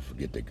girl, I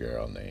forget the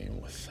girl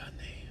name. What's her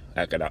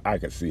name? I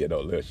could see it, a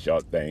little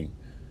short thing,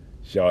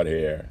 short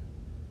hair.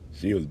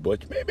 She was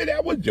butch. Maybe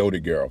that was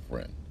Jody's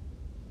girlfriend.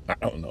 I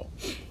don't know.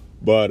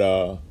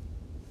 But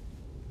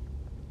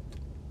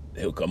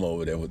they'll come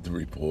over there with the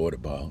report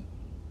about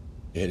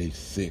Eddie's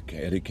sick.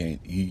 Eddie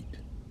can't eat.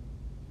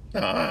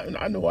 Now,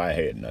 I know I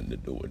had nothing to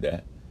do with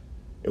that.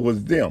 It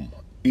was them,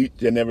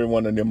 each and every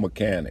one of them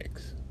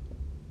mechanics,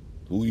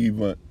 who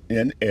even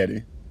in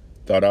Eddie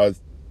thought I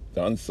was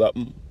done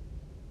something,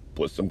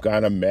 put some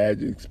kind of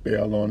magic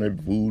spell on it,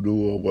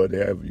 voodoo or what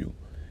have you,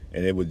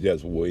 and they were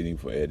just waiting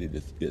for Eddie to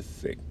get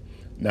sick.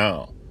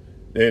 Now,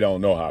 they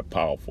don't know how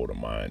powerful the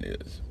mind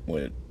is.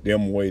 When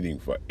them waiting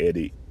for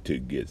Eddie to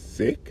get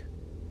sick,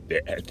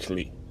 they're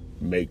actually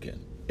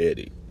making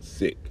Eddie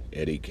sick.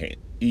 Eddie can't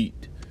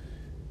eat.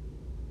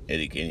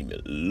 Eddie can't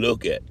even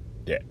look at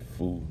that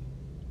food.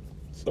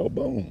 So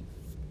boom.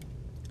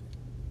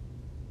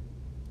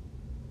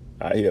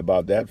 I hear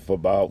about that for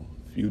about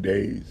a few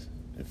days,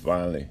 and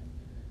finally,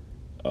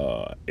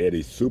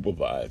 Eddie's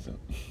supervisor,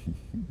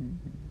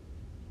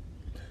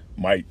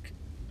 Mike,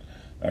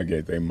 I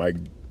guess they Mike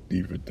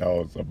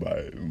DeVital or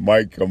somebody.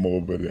 Mike come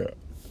over there.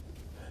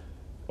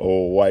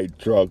 Old white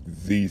truck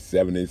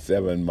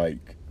Z77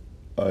 Mike.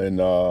 And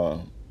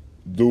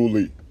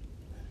Dooley,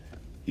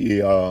 he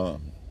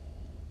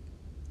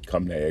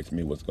come to ask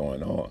me what's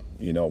going on.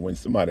 You know, when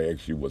somebody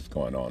asks you what's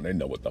going on, they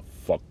know what the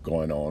fuck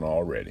going on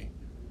already.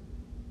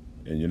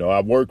 And, you know,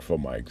 I work for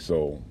Mike,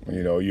 so,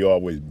 you know, you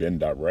always been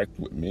direct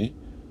with me.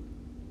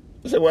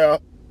 I said,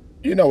 well,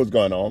 you know what's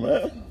going on,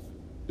 man.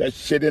 That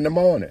shit in the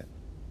morning.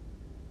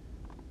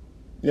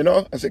 You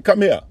know, I said,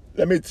 come here.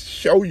 Let me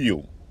show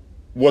you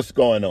what's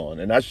going on.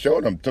 And I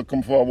showed him, took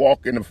him for a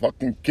walk in the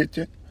fucking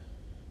kitchen,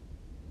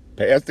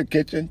 past the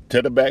kitchen,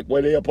 to the back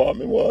where the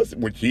apartment was,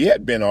 which he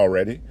had been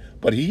already,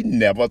 but he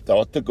never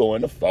thought to go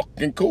in the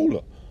fucking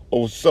cooler.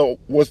 Oh, so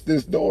what's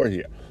this door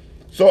here?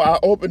 So I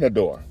opened the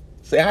door.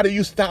 Say, how do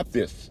you stop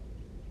this?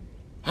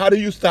 How do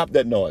you stop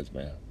that noise,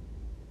 man?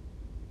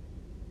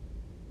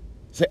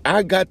 Say,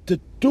 I got to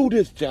do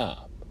this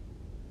job.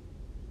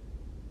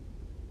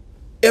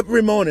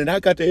 Every morning I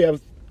got to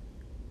have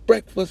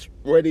breakfast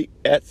ready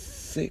at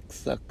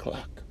 6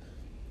 o'clock.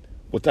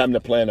 What time the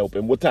plant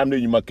open? What time do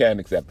your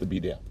mechanics have to be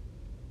there?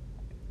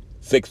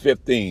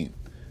 6:15.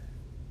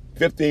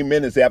 15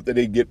 minutes after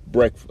they get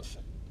breakfast.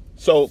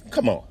 So,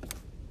 come on.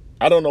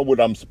 I don't know what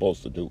I'm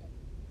supposed to do.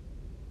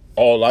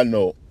 All I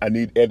know, I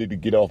need Eddie to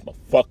get off my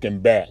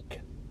fucking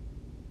back.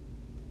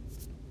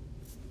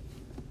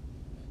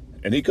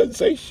 And he couldn't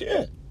say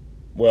shit.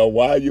 Well,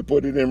 why you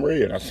put it in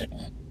red? I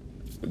said,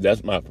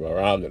 that's my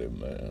prerogative,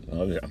 man. I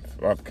mean,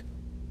 fuck.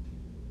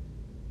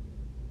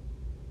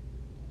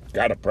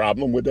 Got a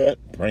problem with that?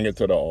 Bring it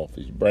to the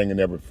office. You're bringing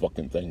every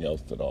fucking thing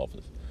else to the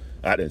office.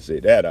 I didn't say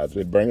that. I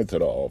said, bring it to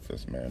the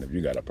office, man, if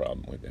you got a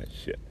problem with that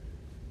shit.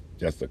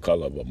 Just the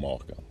color of a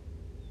marker.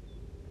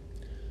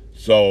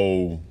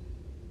 So,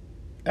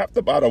 after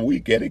about a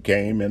week, Eddie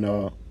came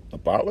and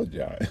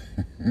apologized.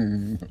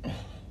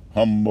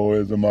 Humble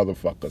as a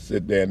motherfucker.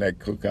 Sit there in that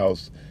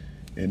cookhouse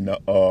in the,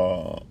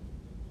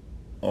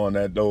 on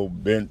that little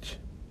bench,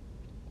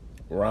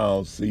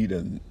 round seat,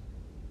 and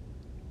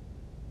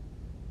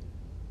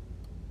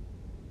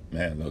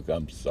man, look,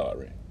 I'm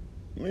sorry.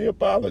 We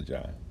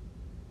apologize.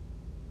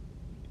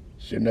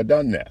 Shouldn't have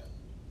done that.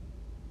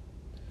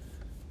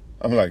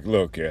 I'm like,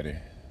 look, Eddie,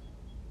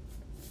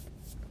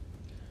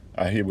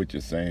 I hear what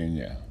you're saying,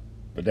 yeah,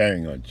 but that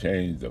ain't gonna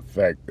change the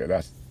fact that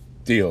I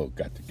still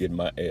got to get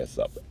my ass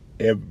up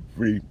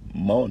every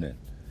morning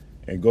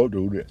and go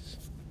do this.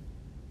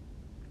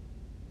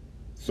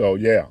 So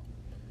yeah,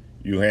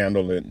 you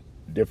handle it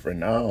different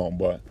now,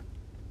 but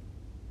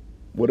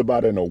what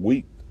about in a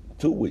week,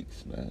 2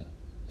 weeks, man?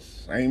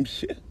 Same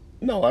shit.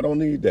 No, I don't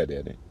need that,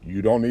 Eddie.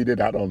 You don't need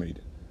it, I don't need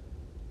it.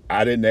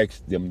 I didn't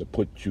ask them to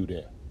put you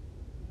there.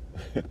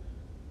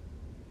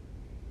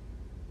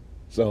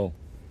 So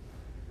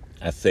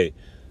I say,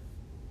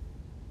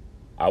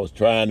 I was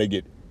trying to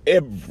get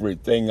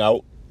everything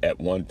out at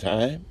one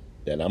time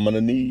that I'm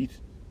gonna need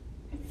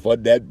for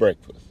that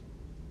breakfast.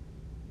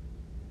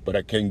 But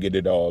I can't get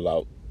it all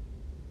out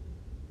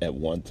at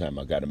one time.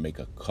 I gotta make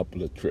a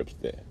couple of trips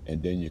there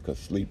and then you can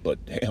sleep.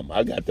 But damn,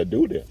 I got to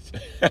do this.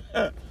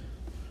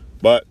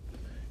 But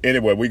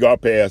anyway, we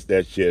got past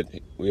that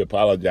shit. We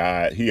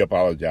apologized. He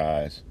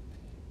apologized.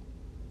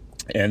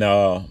 And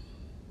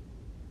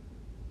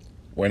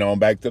went on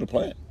back to the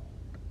plant.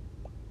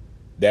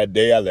 That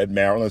day, I let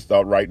Marilyn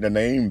start writing the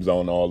names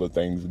on all the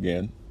things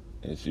again.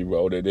 And she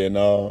wrote it in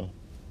her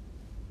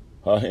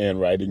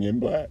handwriting in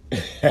black.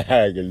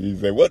 Because she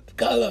said, what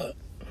color?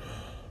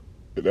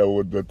 That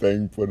was the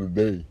thing for the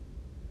day.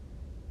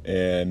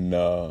 And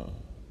as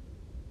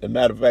a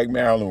matter of fact,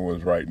 Marilyn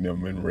was writing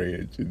them in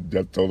red. She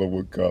just told her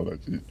what color.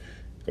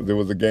 Because it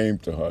was a game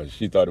to her.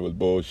 She thought it was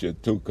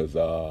bullshit too because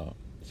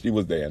she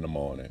was there in the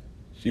morning.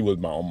 She was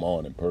my own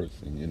morning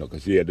person, you know,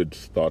 because she had to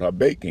start her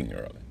baking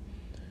early.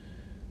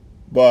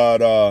 But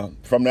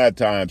from that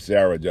time,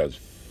 Sarah just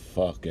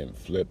fucking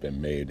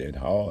flipping made it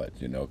hard,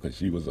 you know, because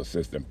she was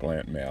assistant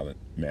plant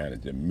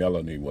manager.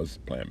 Melanie was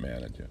plant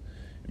manager.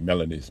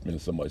 Melanie spent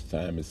so much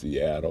time in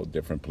Seattle,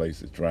 different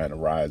places, trying to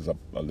rise up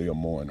a little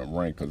more in the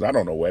rank. Because I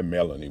don't know where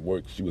Melanie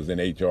worked. She was in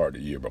HR the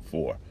year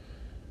before,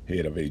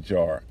 head of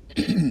HR.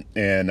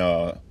 And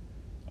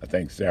I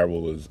think Sarah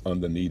was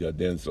underneath her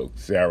then, so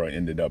Sarah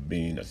ended up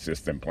being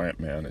assistant plant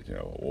manager.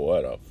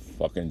 What a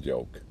fucking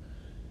joke.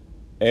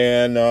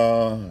 And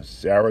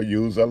Sarah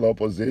used her little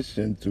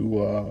position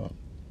to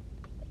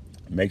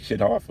make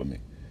shit hard for me.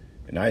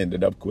 And I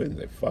ended up quitting.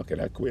 Said, fuck it,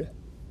 I quit.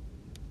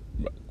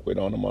 Quit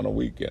on them on a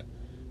weekend.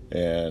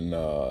 And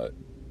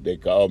they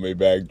called me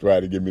back, tried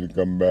to get me to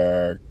come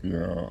back, you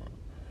know.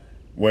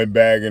 Went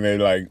back and they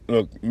like,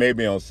 look,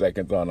 maybe on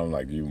second thought, I'm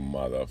like, you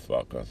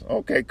motherfuckers.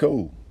 Okay,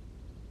 cool.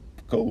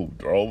 Cool.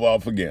 Drove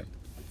off again.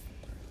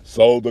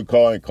 Sold the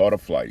car and caught a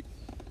flight.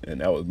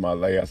 And that was my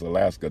last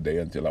Alaska day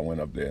until I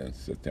went up there in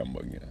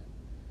September again.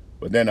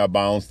 But then I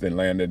bounced and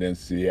landed in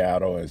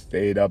Seattle and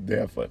stayed up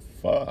there for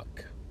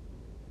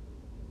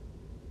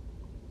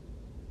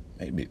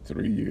maybe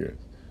 3 years.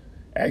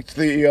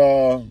 Actually,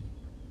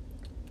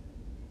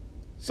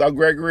 saw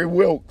Gregory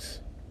Wilkes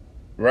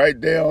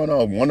right there on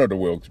one of the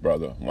Wilkes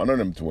brothers, one of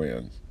them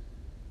twins.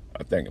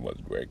 I think it was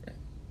Gregory.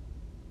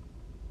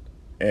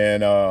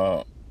 And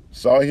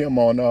saw him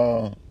on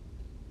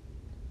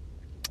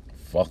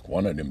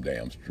one of them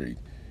damn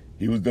streets.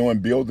 He was doing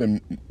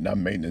building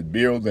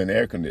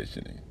air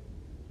conditioning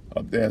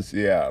up there in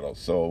Seattle.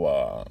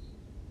 So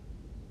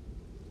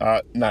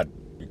not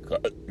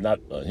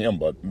him,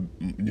 but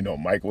you know,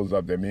 Mike was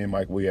up there. Me and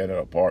Mike, we had an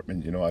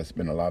apartment. You know, I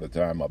spent a lot of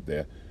time up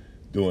there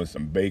doing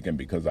some baking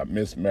because I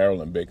missed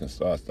Maryland baking,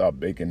 so I started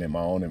baking in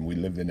my own, and we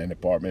lived in an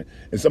apartment.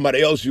 And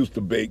somebody else used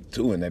to bake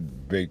too, and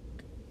that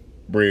baked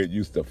bread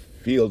used to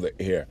fill the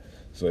air.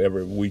 So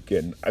every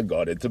weekend I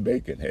got into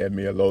baking, had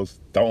me a little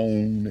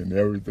stone and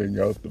everything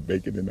else to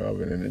bake it in the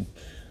oven, and then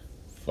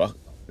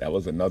that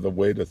was another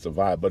way to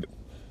survive. But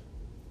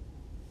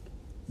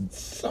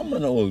some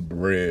of those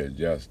bread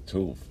just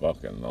too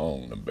fucking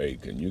long to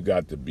bake, and you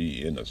got to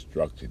be in a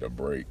structure to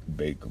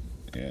bake them.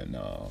 And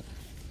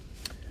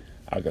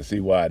I can see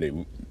why they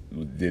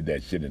did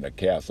that shit in a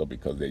castle,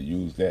 because they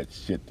used that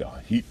shit to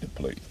heat the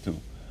place too.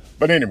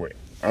 But anyway,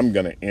 I'm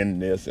gonna end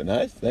this, and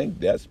I think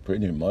that's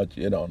pretty much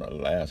it on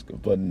Alaska.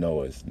 But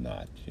no, it's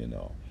not. You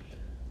know,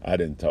 I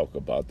didn't talk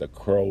about the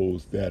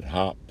crows that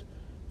hopped.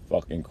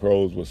 Fucking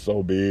crows were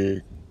so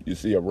big. You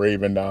see a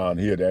raven down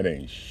here, that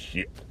ain't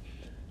shit.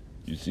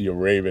 You see a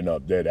raven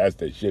up there, that's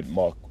the shit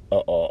Mark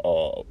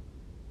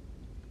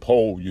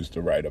Poe used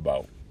to write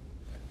about.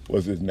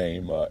 what's his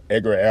name,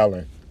 Edgar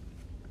Allan,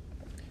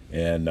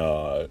 and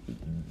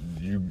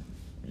you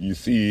you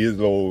see his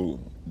little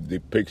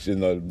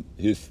depiction of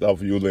his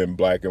stuff usually in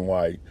black and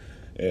white,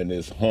 and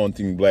this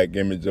haunting black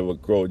image of a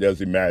crow.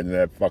 Just imagine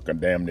that fucking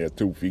damn near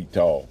 2 feet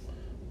tall,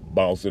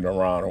 bouncing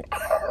around,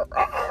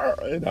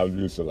 and I was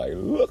just like,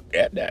 look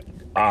at that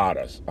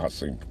otters. I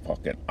seen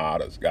fucking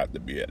otters got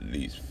to be at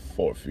least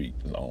 4 feet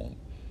long,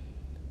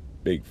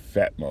 big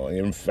fat man,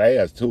 and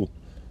fast too.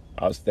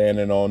 I was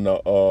standing on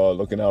the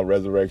looking out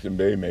Resurrection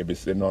Bay, maybe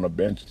sitting on a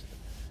bench,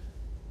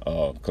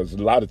 because a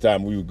lot of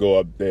time we would go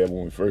up there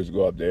when we first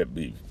go up there,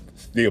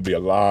 still be a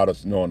lot of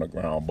snow on the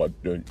ground, but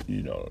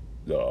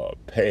the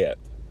path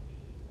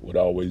would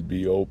always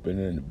be open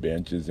and the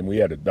benches, and we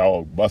had a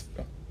dog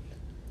Buster.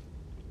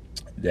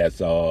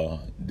 That's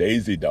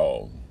Daisy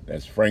dog.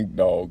 That's Frank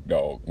dog,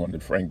 one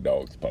of Frank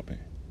dog's puppy.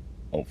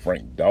 Oh,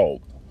 Frank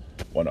dog,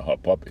 one of her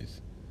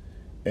puppies.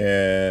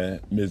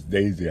 And Miss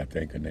Daisy, I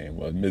think her name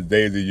was. Miss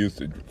Daisy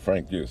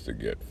Frank used to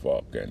get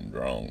fucking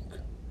drunk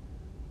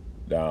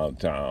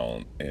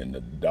downtown, and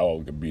the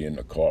dog would be in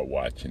the car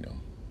watching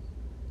him.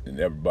 And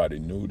everybody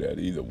knew that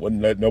either.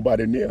 Wouldn't let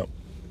nobody near him.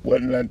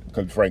 Wouldn't let,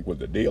 because Frank was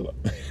a dealer.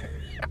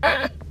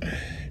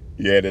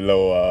 He had a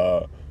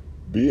little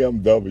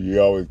BMW. He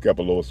always kept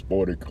a little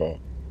sporty car.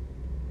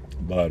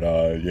 But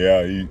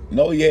yeah, he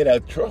had a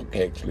truck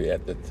actually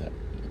at the time.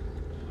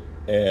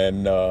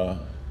 And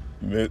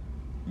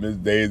Miss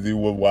Daisy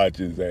would watch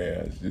his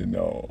ass,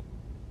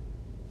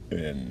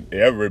 and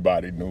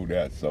everybody knew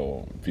that.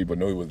 So people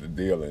knew he was a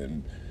dealer,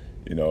 and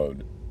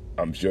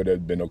I'm sure there's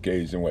been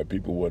occasion where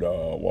people would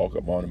walk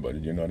up on him,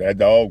 but that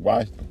dog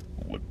watched him,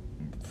 would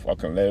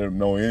fucking let him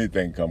know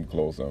anything come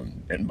close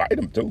and bite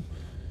him too.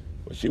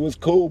 But she was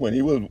cool when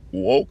he was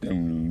woke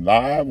and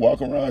live,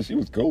 walking around. She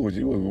was cool.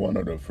 She was one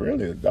of the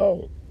friendliest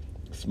dogs,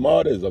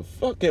 smart as a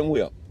fucking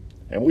whip.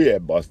 And we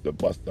had Buster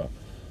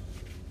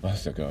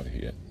got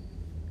hit.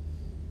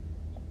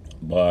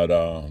 But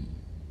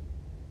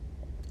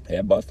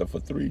had Buster for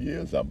 3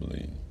 years, I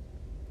believe.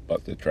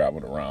 Buster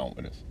traveled around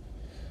with us.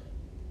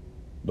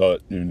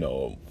 But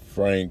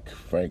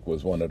Frank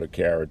was one of the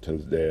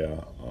characters there.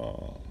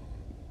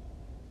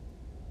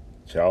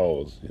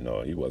 Charles,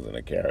 he wasn't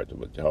a character,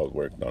 but Charles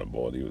worked on the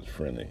board. He was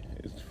friendly.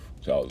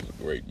 Charles was a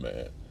great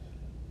man,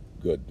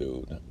 good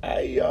dude.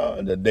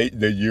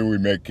 The year we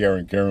met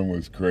Karen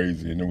was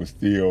crazy, and it was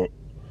still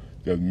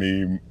just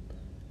me,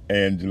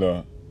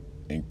 Angela,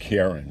 and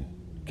Karen.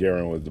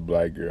 Karen was the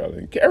black girl,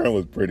 and Karen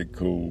was pretty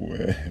cool.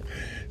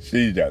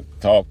 She just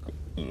talked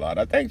a lot.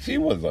 I think she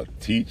was a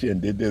teacher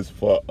and did this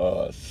for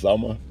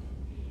summer,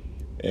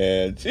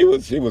 and she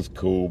was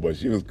cool, but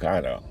she was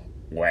kind of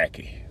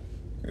wacky.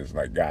 It's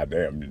like,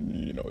 goddamn,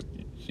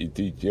 she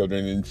teach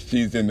children, and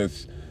she's in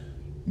this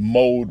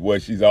mode where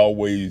she's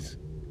always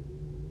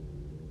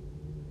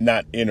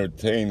not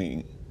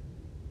entertaining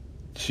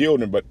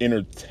children, but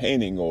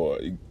entertaining or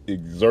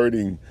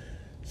exerting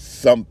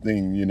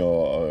something,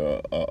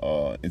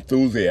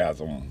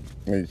 enthusiasm.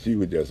 And she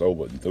was just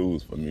over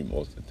enthused for me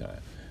most of the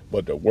time.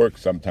 But the work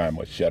sometimes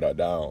would shut her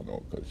down,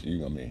 because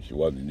she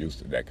wasn't used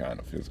to that kind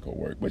of physical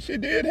work. But she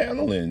did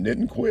handle it and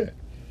didn't quit.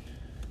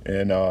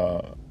 And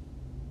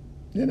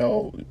she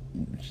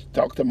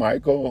talked to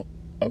Michael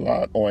a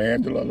lot, or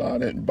Angela a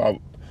lot,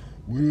 about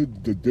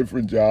the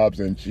different jobs,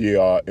 and she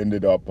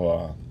ended up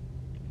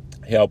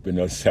helping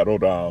her settle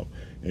down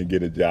and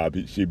get a job.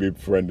 She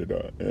befriended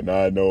her, and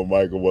I know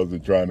Michael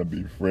wasn't trying to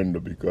befriend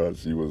her because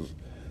she was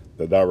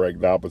the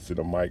direct opposite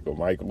of Michael.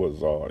 Michael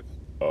was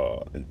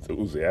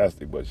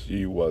enthusiastic, but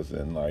she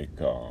wasn't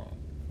like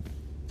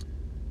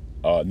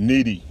a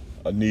needy,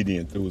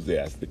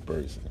 enthusiastic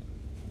person.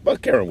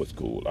 But Karen was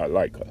cool. I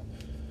like her.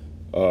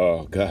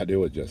 Oh, God, there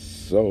were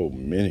just so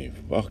many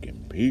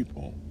fucking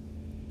people.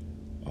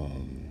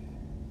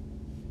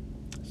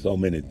 So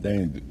many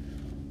things.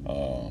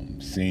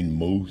 Seen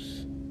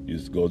moose.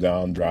 Used to go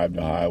down, drive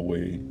the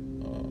highway.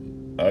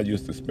 I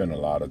used to spend a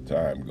lot of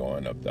time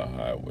going up the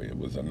highway. It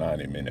was a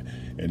 90-minute.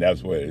 And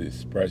that's where the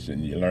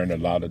expression, you learn a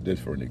lot of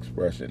different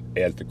expression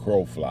as the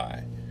crow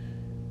fly.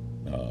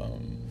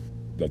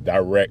 The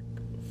direct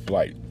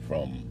flight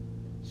from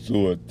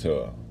Seward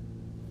to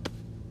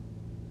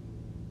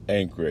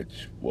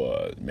Anchorage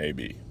was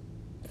maybe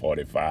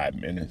 45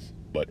 minutes,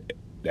 but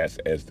that's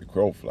as the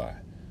crow fly.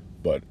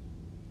 But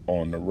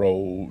on the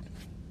road,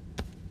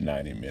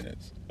 90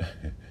 minutes.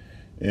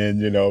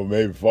 And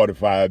maybe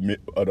 45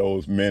 of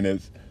those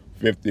minutes,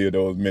 50 of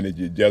those minutes,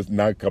 you're just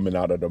not coming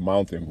out of the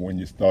mountain. When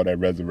you start at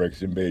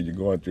Resurrection Bay, you're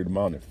going through the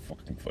mountain.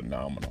 Fucking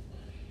phenomenal.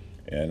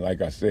 And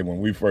like I said, when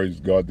we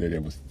first got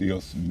there was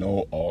still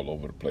snow all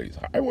over the place.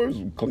 Highways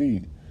were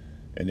clean.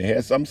 And they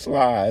had some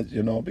slides,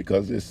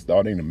 because it's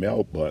starting to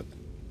melt. But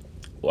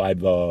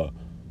I've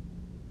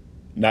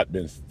not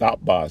been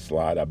stopped by a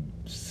slide. I've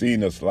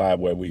seen a slide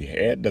where we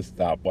had to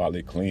stop while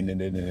they're cleaning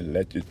it, and they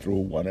let you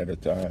through one at a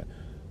time.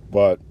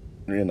 But,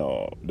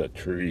 the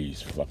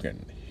trees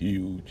fucking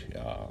huge.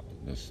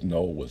 The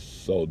snow was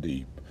so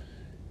deep.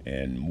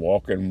 and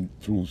walking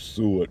through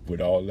Seward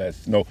with all that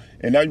snow.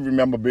 And I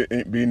remember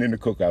being in the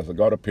cookhouse. I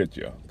got a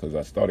picture because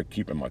I started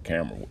keeping my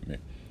camera with me.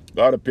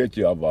 Got a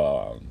picture of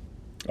a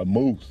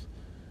moose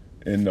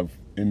in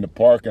the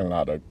parking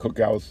lot. The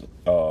cookhouse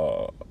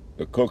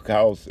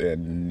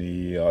and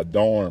the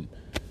dorm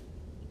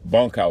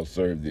bunkhouse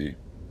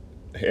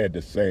had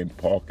the same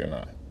parking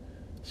lot,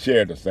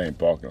 shared the same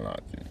parking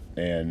lot,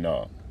 and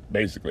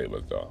basically it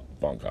was the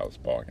bunkhouse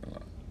parking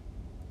lot.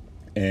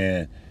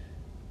 And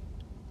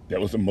there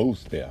was a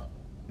moose there.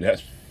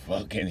 That's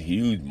fucking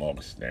huge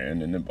moose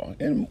standing in the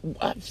bunk. And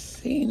I've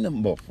seen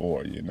them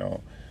before,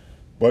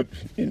 But,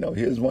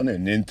 here's one.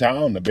 And in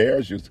town, the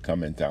bears used to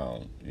come in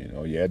town.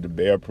 You had to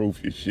bear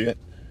proof your shit,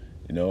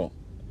 you know.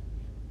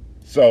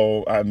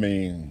 So, I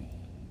mean,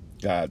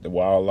 God, the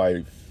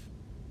wildlife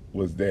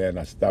was there, and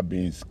I stopped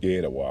being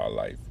scared of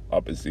wildlife.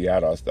 Up in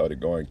Seattle, I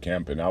started going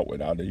camping out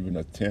without even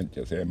a tent,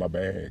 just had my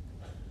bag,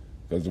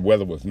 because the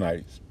weather was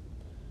nice.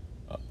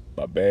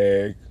 My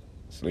bag,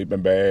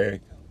 sleeping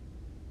bag,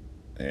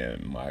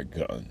 and my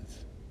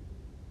guns.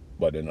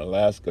 But in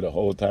Alaska, the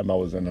whole time I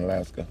was in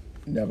Alaska,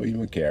 never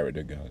even carried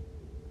a gun.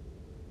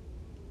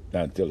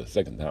 Not until the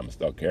second time I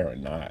started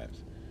carrying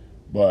knives.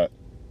 But,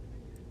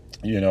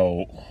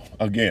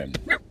 again,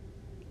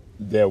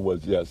 there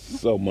was just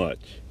so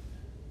much,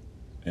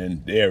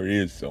 and there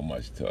is so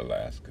much to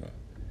Alaska.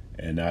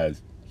 And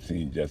I've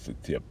seen just a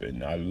tip,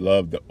 and I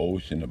love the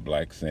ocean, the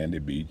black sandy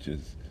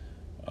beaches.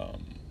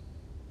 Um,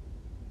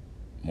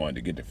 Wanted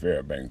to get to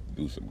Fairbanks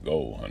to do some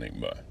gold hunting,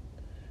 but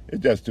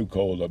it's just too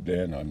cold up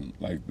there, and I'm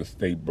like the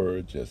state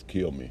bird just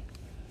kill me.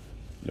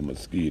 The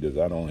mosquitoes,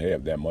 I don't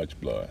have that much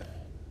blood.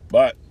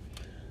 But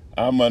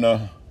I'm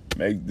gonna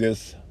make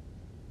this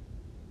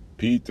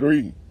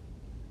P3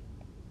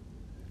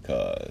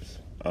 because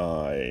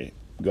I'm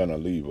gonna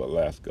leave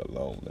Alaska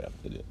alone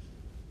after this.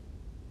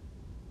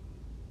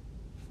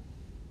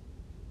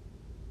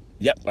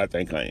 Yep, I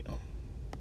think I am.